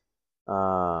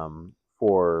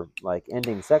for, like,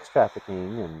 ending sex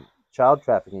trafficking and child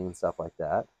trafficking and stuff like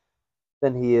that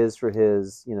than he is for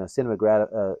his, you know,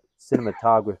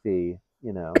 cinematography,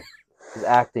 you know, his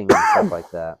acting and stuff like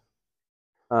that.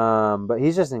 But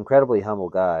he's just an incredibly humble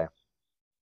guy.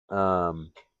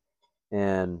 And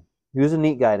he was a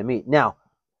neat guy to meet. Now,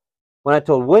 when I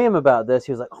told William about this,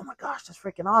 he was like, "Oh my gosh, that's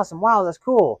freaking awesome. Wow, that's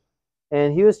cool."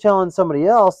 And he was telling somebody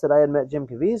else that I had met Jim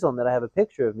Caviezel and that I have a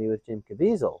picture of me with Jim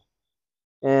Caviezel.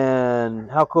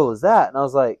 And how cool is that? And I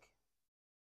was like,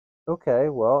 okay,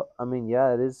 well, I mean,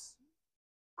 yeah, it is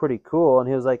pretty cool. And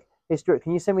he was like, "Hey, Stuart,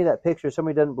 can you send me that picture?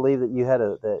 Somebody doesn't believe that you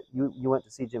went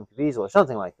to see Jim Caviezel," or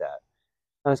something like that.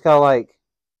 And I was kind of like,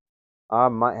 I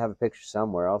might have a picture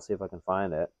somewhere. I'll see if I can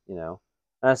find it, you know.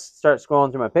 And I start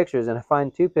scrolling through my pictures, and I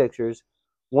find two pictures.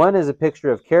 One is a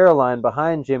picture of Caroline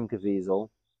behind Jim Caviezel,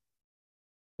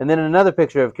 and then another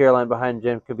picture of Caroline behind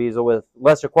Jim Caviezel with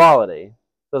lesser quality.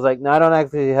 So I was like, no, I don't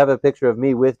actually have a picture of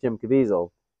me with Jim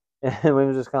Caviezel. And we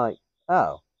were just kind of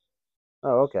like,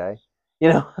 oh, okay. You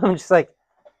know, I'm just like,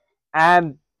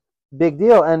 big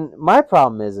deal. And my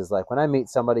problem is like when I meet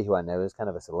somebody who I know is kind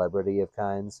of a celebrity of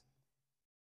kinds,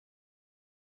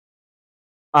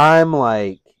 I'm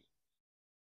like,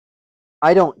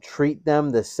 I don't treat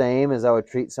them the same as I would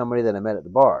treat somebody that I met at the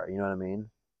bar. You know what I mean?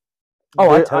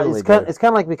 Oh, I totally do. It's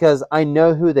kind of like because I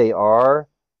know who they are,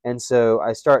 and so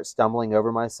I start stumbling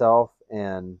over myself,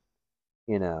 and,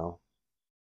 you know,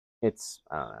 it's,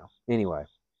 I don't know. Anyway,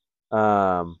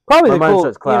 Probably my the mind cool,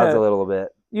 starts clouds a little bit.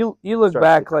 You look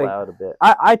back like a bit.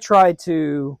 I try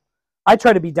to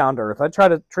be down to earth. I try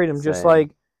to treat them just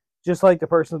like the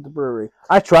person at the brewery.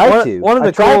 I try to. One of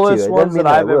the coolest ones that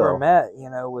I've ever met, you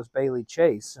know, was Bailey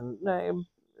Chase, and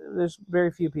there's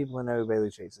very few people who know who Bailey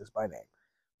Chase is by name.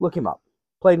 Look him up.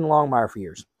 Played in Longmire for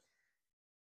years.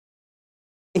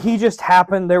 He just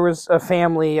happened. There was a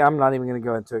family. I'm not even going to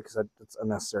go into it because it's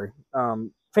unnecessary.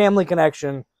 Family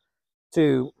connection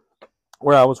to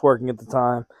where I was working at the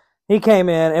time. He came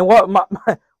in, and what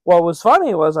was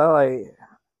funny was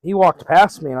he walked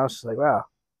past me, and I was just like, wow,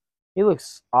 he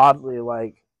looks oddly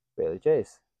like Bailey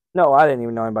Chase. No, I didn't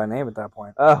even know him by name at that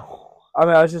point. Oh, I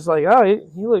mean, I was just like, oh,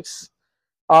 he looks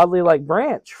oddly like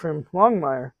Branch from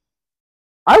Longmire.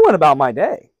 I went about my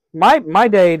day. My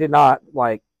day did not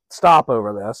like stop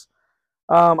over this.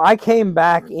 I came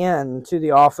back in to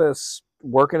the office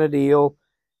working a deal,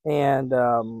 and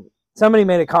somebody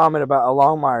made a comment about a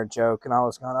Longmire joke, and I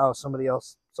was going, oh, somebody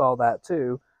else saw that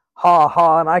too. Ha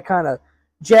ha, and I kind of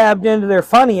jabbed into their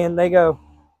funny, and they go,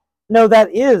 no, that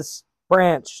is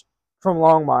Branch from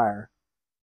Longmire.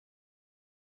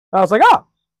 And I was like, oh.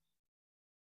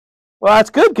 Well,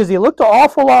 that's good because he looked an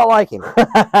awful lot like him.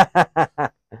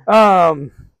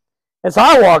 And so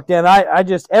I walked in. I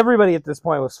just, everybody at this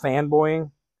point was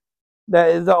fanboying.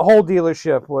 The whole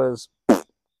dealership was. I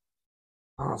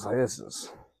was like, this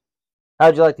is.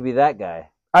 How'd you like to be that guy?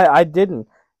 I didn't.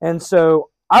 And so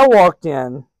I walked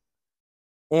in,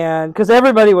 and because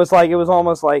everybody was like, it was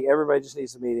almost like everybody just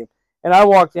needs to meet him. And I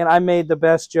walked in, I made the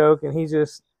best joke, and he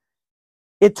just.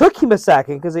 It took him a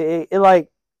second because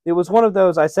it was one of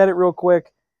those, I said it real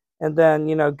quick, and then,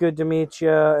 you know, good to meet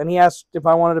you. And he asked if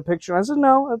I wanted a picture. And I said,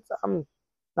 no, I'm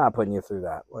not putting you through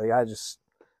that. Like, I just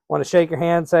want to shake your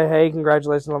hand, say, hey,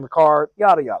 congratulations on the car,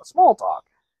 yada, yada. Small talk.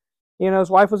 You know, his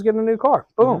wife was getting a new car.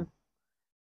 Boom.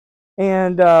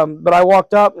 And but I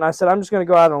walked up and I said, I'm just going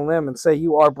to go out on a limb and say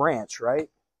you are Branch, right?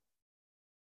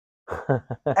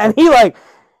 And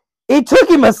it took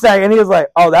him a second. He was like,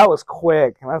 oh, that was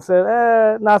quick. And I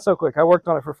said, not so quick. I worked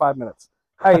on it for 5 minutes.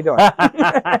 How you doing?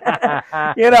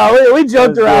 We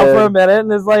joked around for a minute,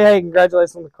 and it's like, hey,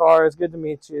 congratulations on the car. It's good to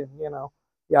meet you.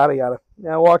 Yada yada. And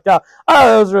I walked out.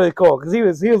 Oh, it was really cool because he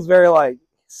was very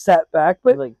set back,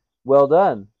 but like, well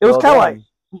done. It was kind of like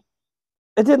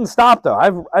it didn't stop though.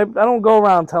 I don't go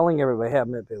around telling everybody, hey, I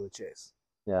met Billy Chase.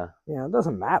 Yeah. It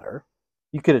doesn't matter.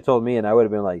 You could have told me, and I would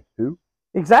have been like, who?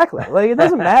 Exactly. It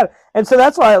doesn't matter. And so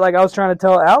that's why, I was trying to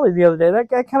tell Allie the other day, that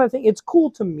kind of thing, it's cool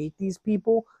to meet these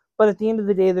people, but at the end of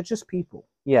the day, they're just people.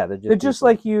 Yeah, they're just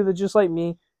like you. They're just like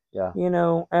me. Yeah.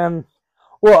 And...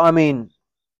 Well, I mean,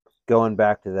 going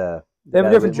back to they have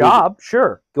a different job,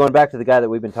 sure. Going back to the guy that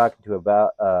we've been talking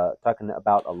about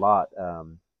a lot,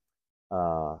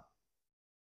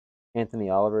 Anthony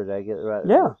Oliver, did I get it right?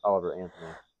 Yeah. Oliver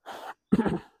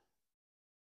Anthony.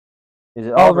 Is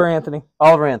it Oliver Anthony?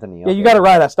 Oliver Anthony. Okay. Yeah, you got it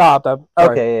right. I stopped.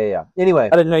 Okay, yeah. Anyway.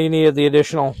 I didn't know you needed the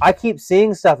additional. I keep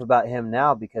seeing stuff about him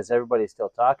now because everybody's still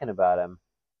talking about him.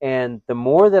 And the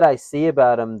more that I see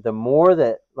about him, the more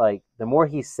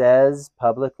he says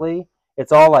publicly,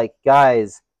 it's all like,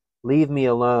 guys, leave me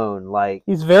alone.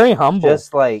 He's very humble.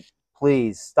 Just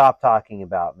please stop talking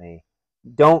about me.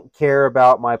 Don't care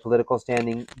about my political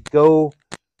standing. Go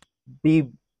be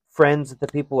friends with the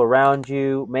people around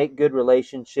you, make good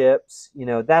relationships.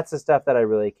 That's the stuff that I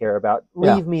really care about.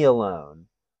 Leave me alone.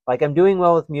 I'm doing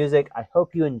well with music. I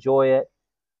hope you enjoy it,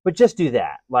 but just do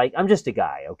that. I'm just a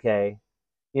guy, okay?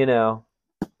 And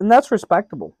that's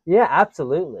respectable. Yeah,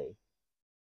 absolutely.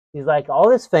 He's like, all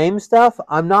this fame stuff,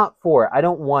 I'm not for it. I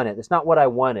don't want it. It's not what I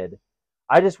wanted.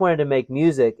 I just wanted to make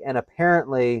music, and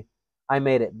apparently I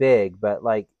made it big, but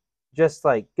just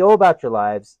go about your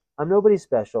lives. I'm nobody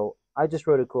special. I just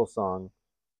wrote a cool song.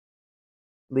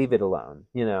 Leave it alone,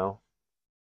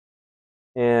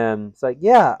 And it's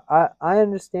yeah, I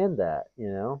understand that,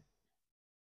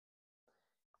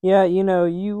 Yeah,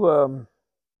 you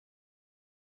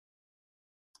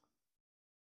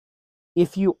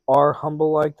if you are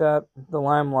humble like that, the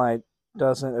limelight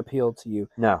doesn't appeal to you.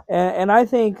 No. And I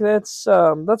think that's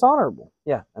honorable.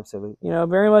 Yeah, absolutely.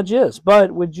 Very much is.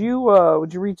 But would you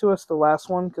read to us the last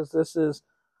one, because this is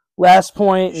last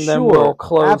point, and then we'll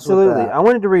close. Absolutely. With that. I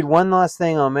wanted to read one last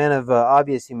thing on Man of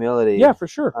Obvious Humility. Yeah, for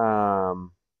sure.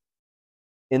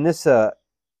 In this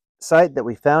site that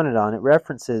we found it on, it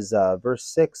references verse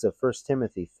 6 of 1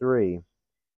 Timothy 3,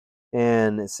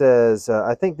 and it says,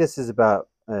 I think this is about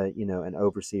an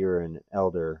overseer and an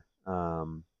elder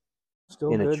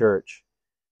in a church.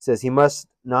 It says he must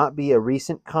not be a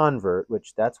recent convert,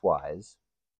 which that's wise,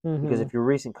 because if you're a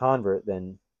recent convert,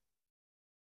 then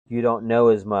you don't know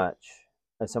as much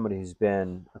as somebody who's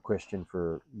been a Christian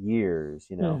for years.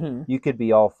 You could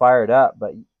be all fired up,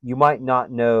 but you might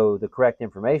not know the correct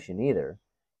information either.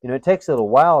 It takes a little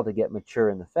while to get mature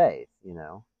in the faith.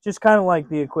 Just kind of like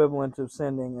the equivalent of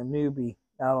sending a newbie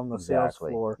out on the sales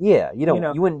floor. Yeah, you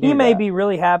wouldn't do he may that. be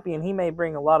really happy, and he may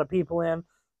bring a lot of people in,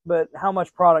 but how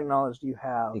much product knowledge do you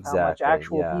have? Exactly, how much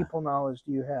actual people knowledge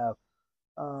do you have?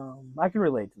 I can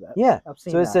relate to that. Yeah. I've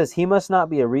seen so it says he must not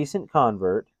be a recent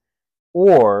convert,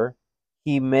 or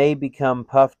he may become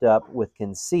puffed up with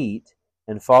conceit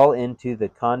and fall into the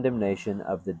condemnation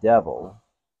of the devil.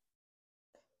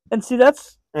 And see,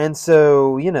 that's... And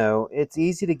so, it's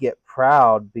easy to get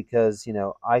proud because,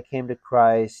 I came to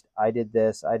Christ, I did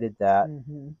this, I did that.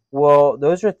 Well,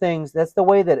 those are things, that's the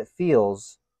way that it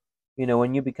feels,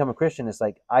 when you become a Christian. It's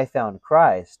like, I found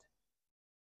Christ.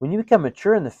 When you become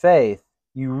mature in the faith,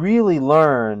 you really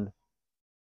learn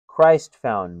Christ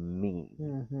found me,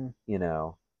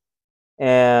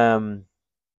 And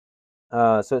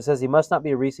so it says he must not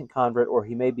be a recent convert, or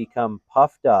he may become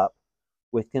puffed up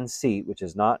with conceit, which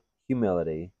is not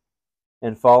humility,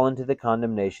 and fall into the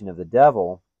condemnation of the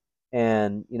devil.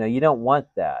 And you don't want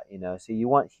that. So you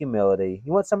want humility.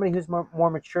 You want somebody who's more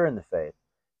mature in the faith,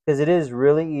 because it is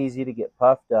really easy to get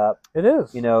puffed up. It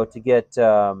is. To get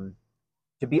to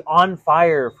be on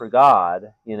fire for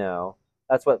God.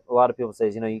 That's what a lot of people say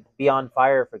is, you be on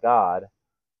fire for God,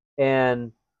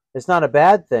 and it's not a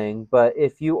bad thing. But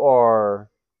if you are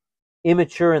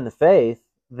immature in the faith,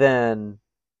 then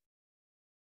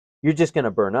you're just going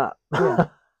to burn up. Yeah.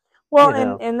 Well,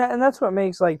 and that's what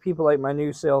makes people like my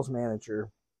new sales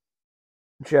manager,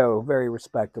 Joe, very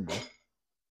respectable,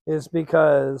 is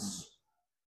because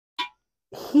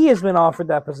he has been offered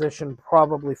that position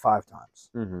probably 5 times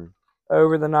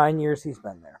over the 9 years he's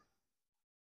been there.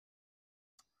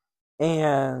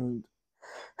 And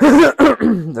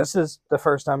this is the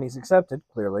first time he's accepted,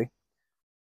 clearly.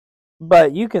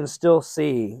 but you can still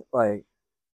see like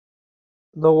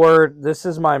the word "this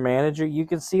is my manager." You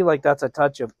can see like that's a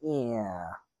touch of yeah.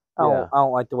 Yeah. I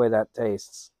don't like the way that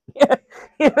tastes. You know?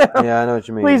 Yeah, I know what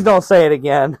you mean. Please don't say it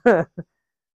again.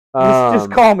 Just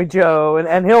call me Joe,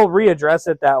 and he'll readdress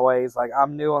it that way. He's like,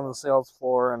 I'm new on the sales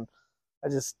floor, and I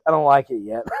don't like it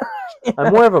yet.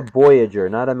 I'm more of a voyager,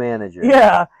 not a manager.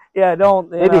 Yeah, don't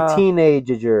Maybe a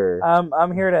teenager.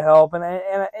 I'm here to help,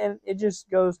 and it just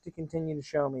goes to continue to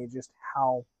show me just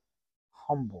how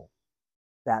humble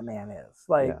that man is.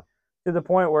 Like Yeah. to the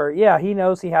point where, yeah, he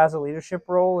knows he has a leadership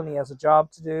role and he has a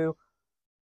job to do.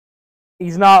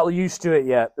 He's not used to it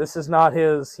yet. This is not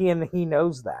his. He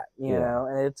knows that, you know,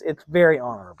 and it's very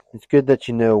honorable. It's good that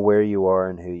you know where you are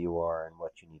and who you are and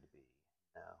what you need to be.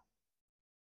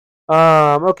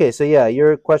 Okay, so yeah,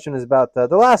 your question is about the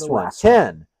last one.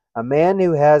 10. A man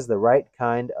who has the right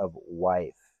kind of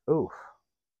wife. Ooh.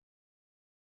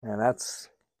 And that's...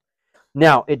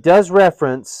 Now, it does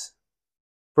reference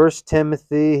 1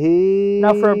 Timothy.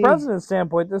 Now, from a president's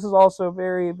standpoint, this is also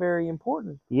very, very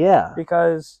important. Yeah.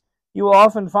 Because you will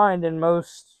often find in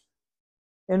most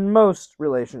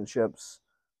relationships,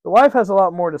 the wife has a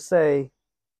lot more to say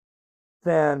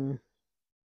than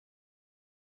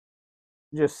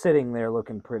just sitting there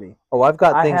looking pretty. Oh, I've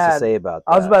got things to say about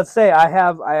that. I was about to say, I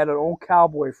had an old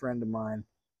cowboy friend of mine,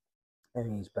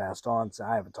 and he's passed on, so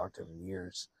I haven't talked to him in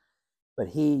years. But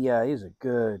he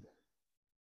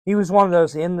was one of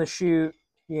those in the chute,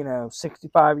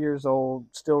 65 years old,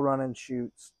 still running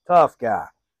chutes, tough guy.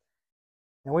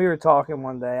 And we were talking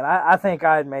one day, and I think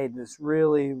I had made this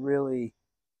really, really,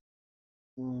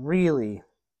 really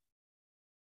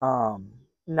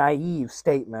naive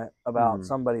statement about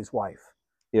somebody's wife.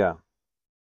 Yeah.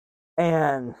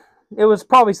 And it was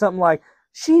probably something like,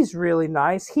 she's really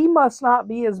nice. He must not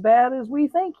be as bad as we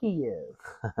think he is.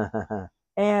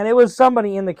 And it was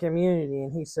somebody in the community,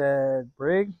 and he said,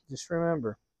 Brig, just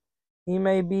remember, he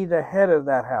may be the head of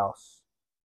that house,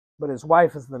 but his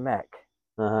wife is the neck.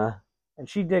 Uh-huh. And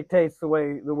she dictates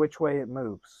which way it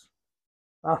moves.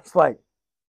 I was like,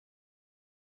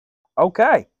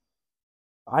 okay,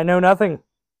 I know nothing.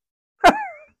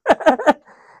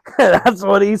 That's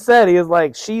what he said. He was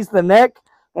like, she's the neck,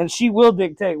 and she will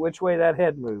dictate which way that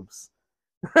head moves.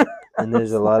 And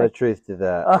there's a lot of truth to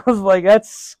that. I was like, that's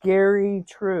scary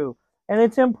true. And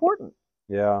it's important.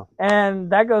 Yeah.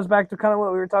 And that goes back to kind of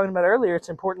what we were talking about earlier. It's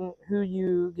important who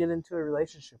you get into a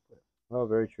relationship with. Oh,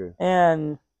 very true.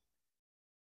 And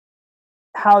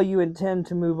how you intend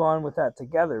to move on with that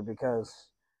together, because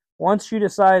once you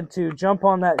decide to jump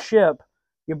on that ship,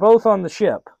 you're both on the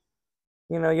ship.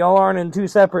 Y'all aren't in two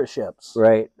separate ships.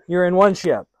 Right. You're in one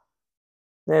ship.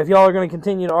 And if y'all are going to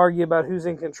continue to argue about who's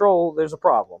in control, there's a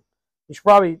problem. You should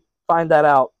probably find that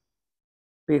out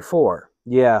before.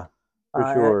 Yeah, for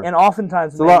sure. And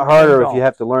oftentimes it's a lot harder if you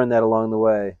have to learn that along the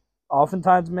way.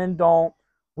 Oftentimes men don't.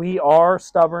 We are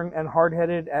stubborn and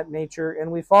hard-headed at nature,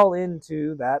 and we fall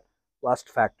into that lust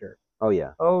factor. Oh,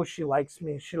 yeah. Oh, she likes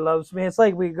me. She loves me. It's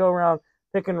like we go around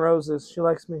picking roses. She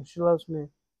likes me. She loves me.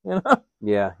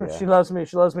 Yeah. She loves me.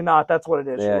 She loves me not. That's what it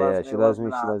is. Yeah, she loves me.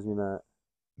 She loves me not.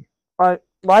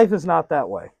 Life is not that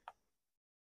way.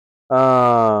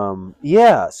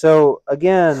 Yeah. So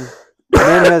again, the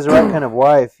man who has the right kind of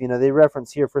wife. They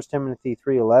reference here 1 Timothy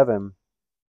 3:11. And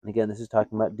again, this is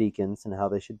talking about deacons and how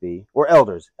they should be, or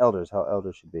elders, how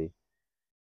elders should be.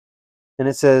 And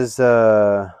it says,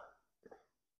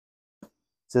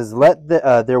 let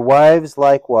their wives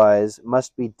likewise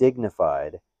must be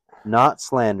dignified, not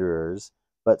slanderers,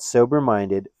 but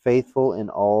sober-minded, faithful in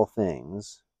all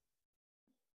things.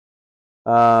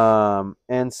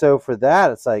 And so for that,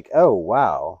 it's like, oh,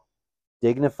 wow.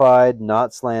 Dignified,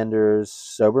 not slanderers,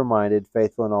 sober-minded,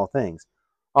 faithful in all things.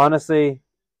 Honestly,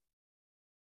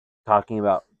 talking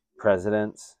about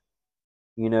presidents,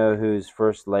 who's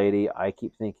first lady I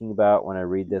keep thinking about when I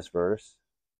read this verse?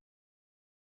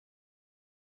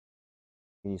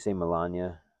 Can you say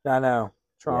Melania? I know.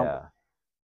 Trump.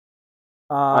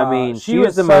 Yeah. I mean, she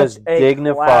was the most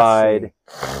dignified,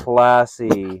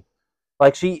 classy.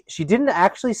 Like, she didn't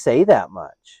actually say that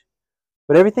much.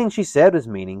 But everything she said was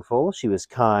meaningful. She was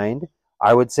kind.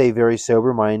 I would say very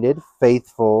sober-minded,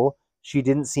 faithful. She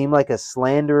didn't seem like a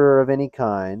slanderer of any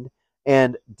kind.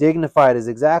 And dignified is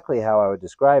exactly how I would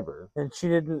describe her. And she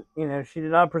did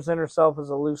not present herself as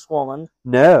a loose woman.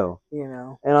 No.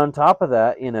 And on top of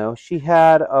that, she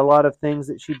had a lot of things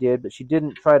that she did, but she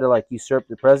didn't try to usurp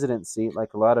the presidency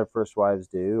like a lot of first wives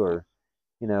do, or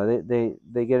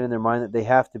they get in their mind that they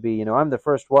have to be, I'm the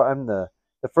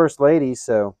first lady,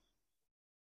 so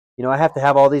I have to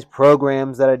have all these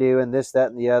programs that I do and this, that,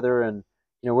 and the other, and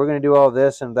we're going to do all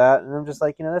this and that. And I'm just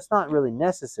like, that's not really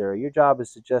necessary. Your job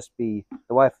is to just be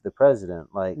the wife of the president.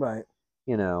 Like, Right.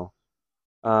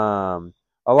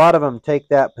 A lot of them take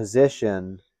that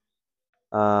position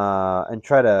and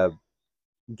try to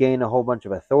gain a whole bunch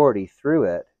of authority through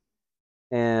it.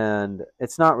 And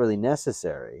it's not really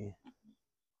necessary,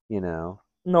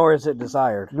 Nor is it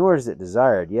desired. Nor is it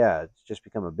desired. Yeah, it's just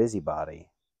become a busybody.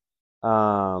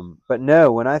 But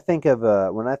no, when I think of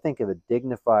a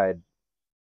dignified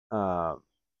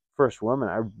first woman,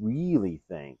 I really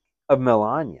think of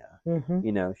Melania.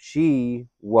 Mm-hmm. She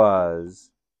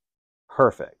was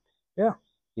perfect. Yeah.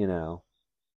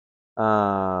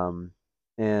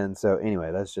 And so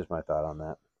anyway, that's just my thought on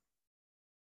that.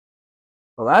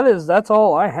 Well, that's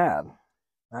all I had.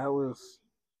 That was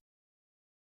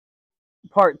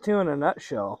part 2 in a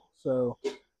nutshell. So,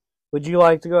 would you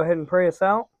like to go ahead and pray us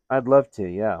out? I'd love to.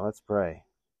 Yeah, let's pray.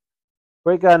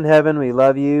 Great God in heaven, we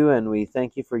love you and we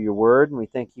thank you for your word and we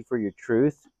thank you for your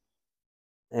truth.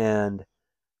 And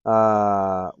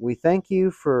we thank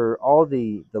you for all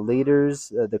the leaders,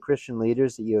 the Christian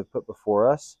leaders that you have put before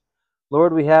us.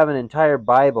 Lord, we have an entire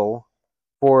Bible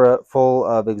full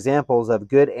of examples of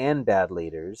good and bad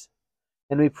leaders.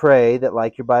 And we pray that,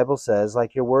 like your Bible says,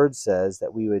 like your word says,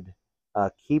 that we would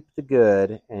keep the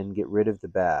good and get rid of the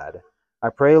bad. I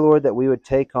pray, Lord, that we would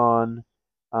take on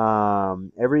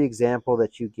every example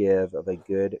that you give of a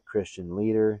good Christian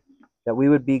leader, that we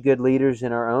would be good leaders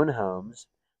in our own homes,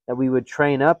 that we would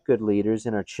train up good leaders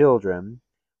in our children,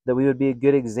 that we would be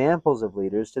good examples of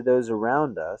leaders to those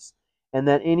around us, and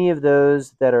that any of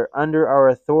those that are under our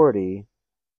authority,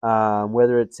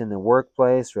 whether it's in the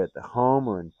workplace or at the home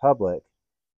or in public,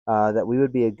 that we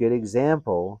would be a good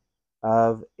example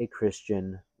of a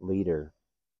Christian leader.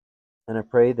 And I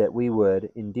pray that we would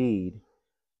indeed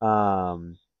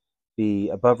be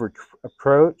above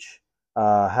reproach,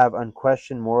 have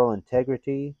unquestioned moral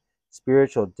integrity,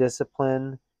 spiritual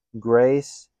discipline,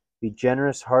 grace, be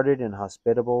generous hearted and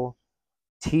hospitable,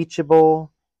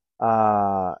 teachable,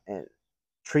 and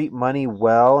treat money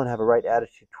well and have a right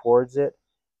attitude towards it.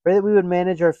 Pray that we would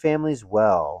manage our families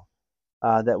well,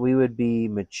 that we would be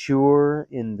mature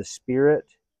in the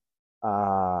spirit,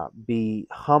 be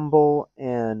humble,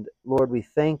 and Lord, we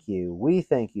thank you. We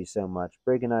thank you so much,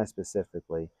 Brig and I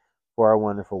specifically, for our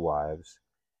wonderful wives.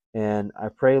 And I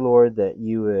pray, Lord, that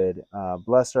you would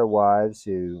bless our wives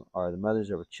who are the mothers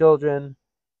of our children.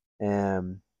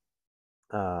 And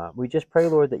we just pray,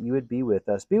 Lord, that you would be with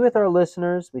us. Be with our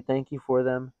listeners. We thank you for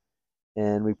them.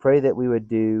 And we pray that we would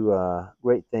do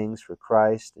great things for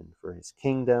Christ and for his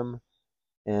kingdom,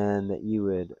 and that you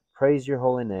would praise your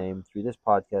holy name through this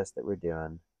podcast that we're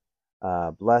doing.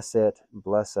 Bless it,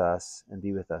 bless us, and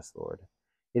be with us, Lord.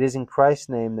 It is in Christ's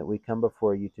name that we come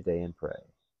before you today and pray.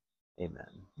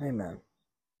 Amen. Amen.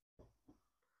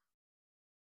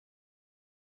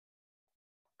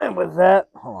 And with that,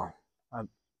 hold on. I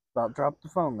about dropped the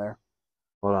phone there.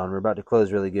 Hold on, we're about to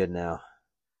close really good now.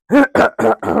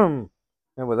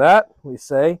 And with that, we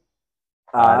say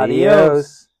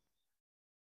Adios.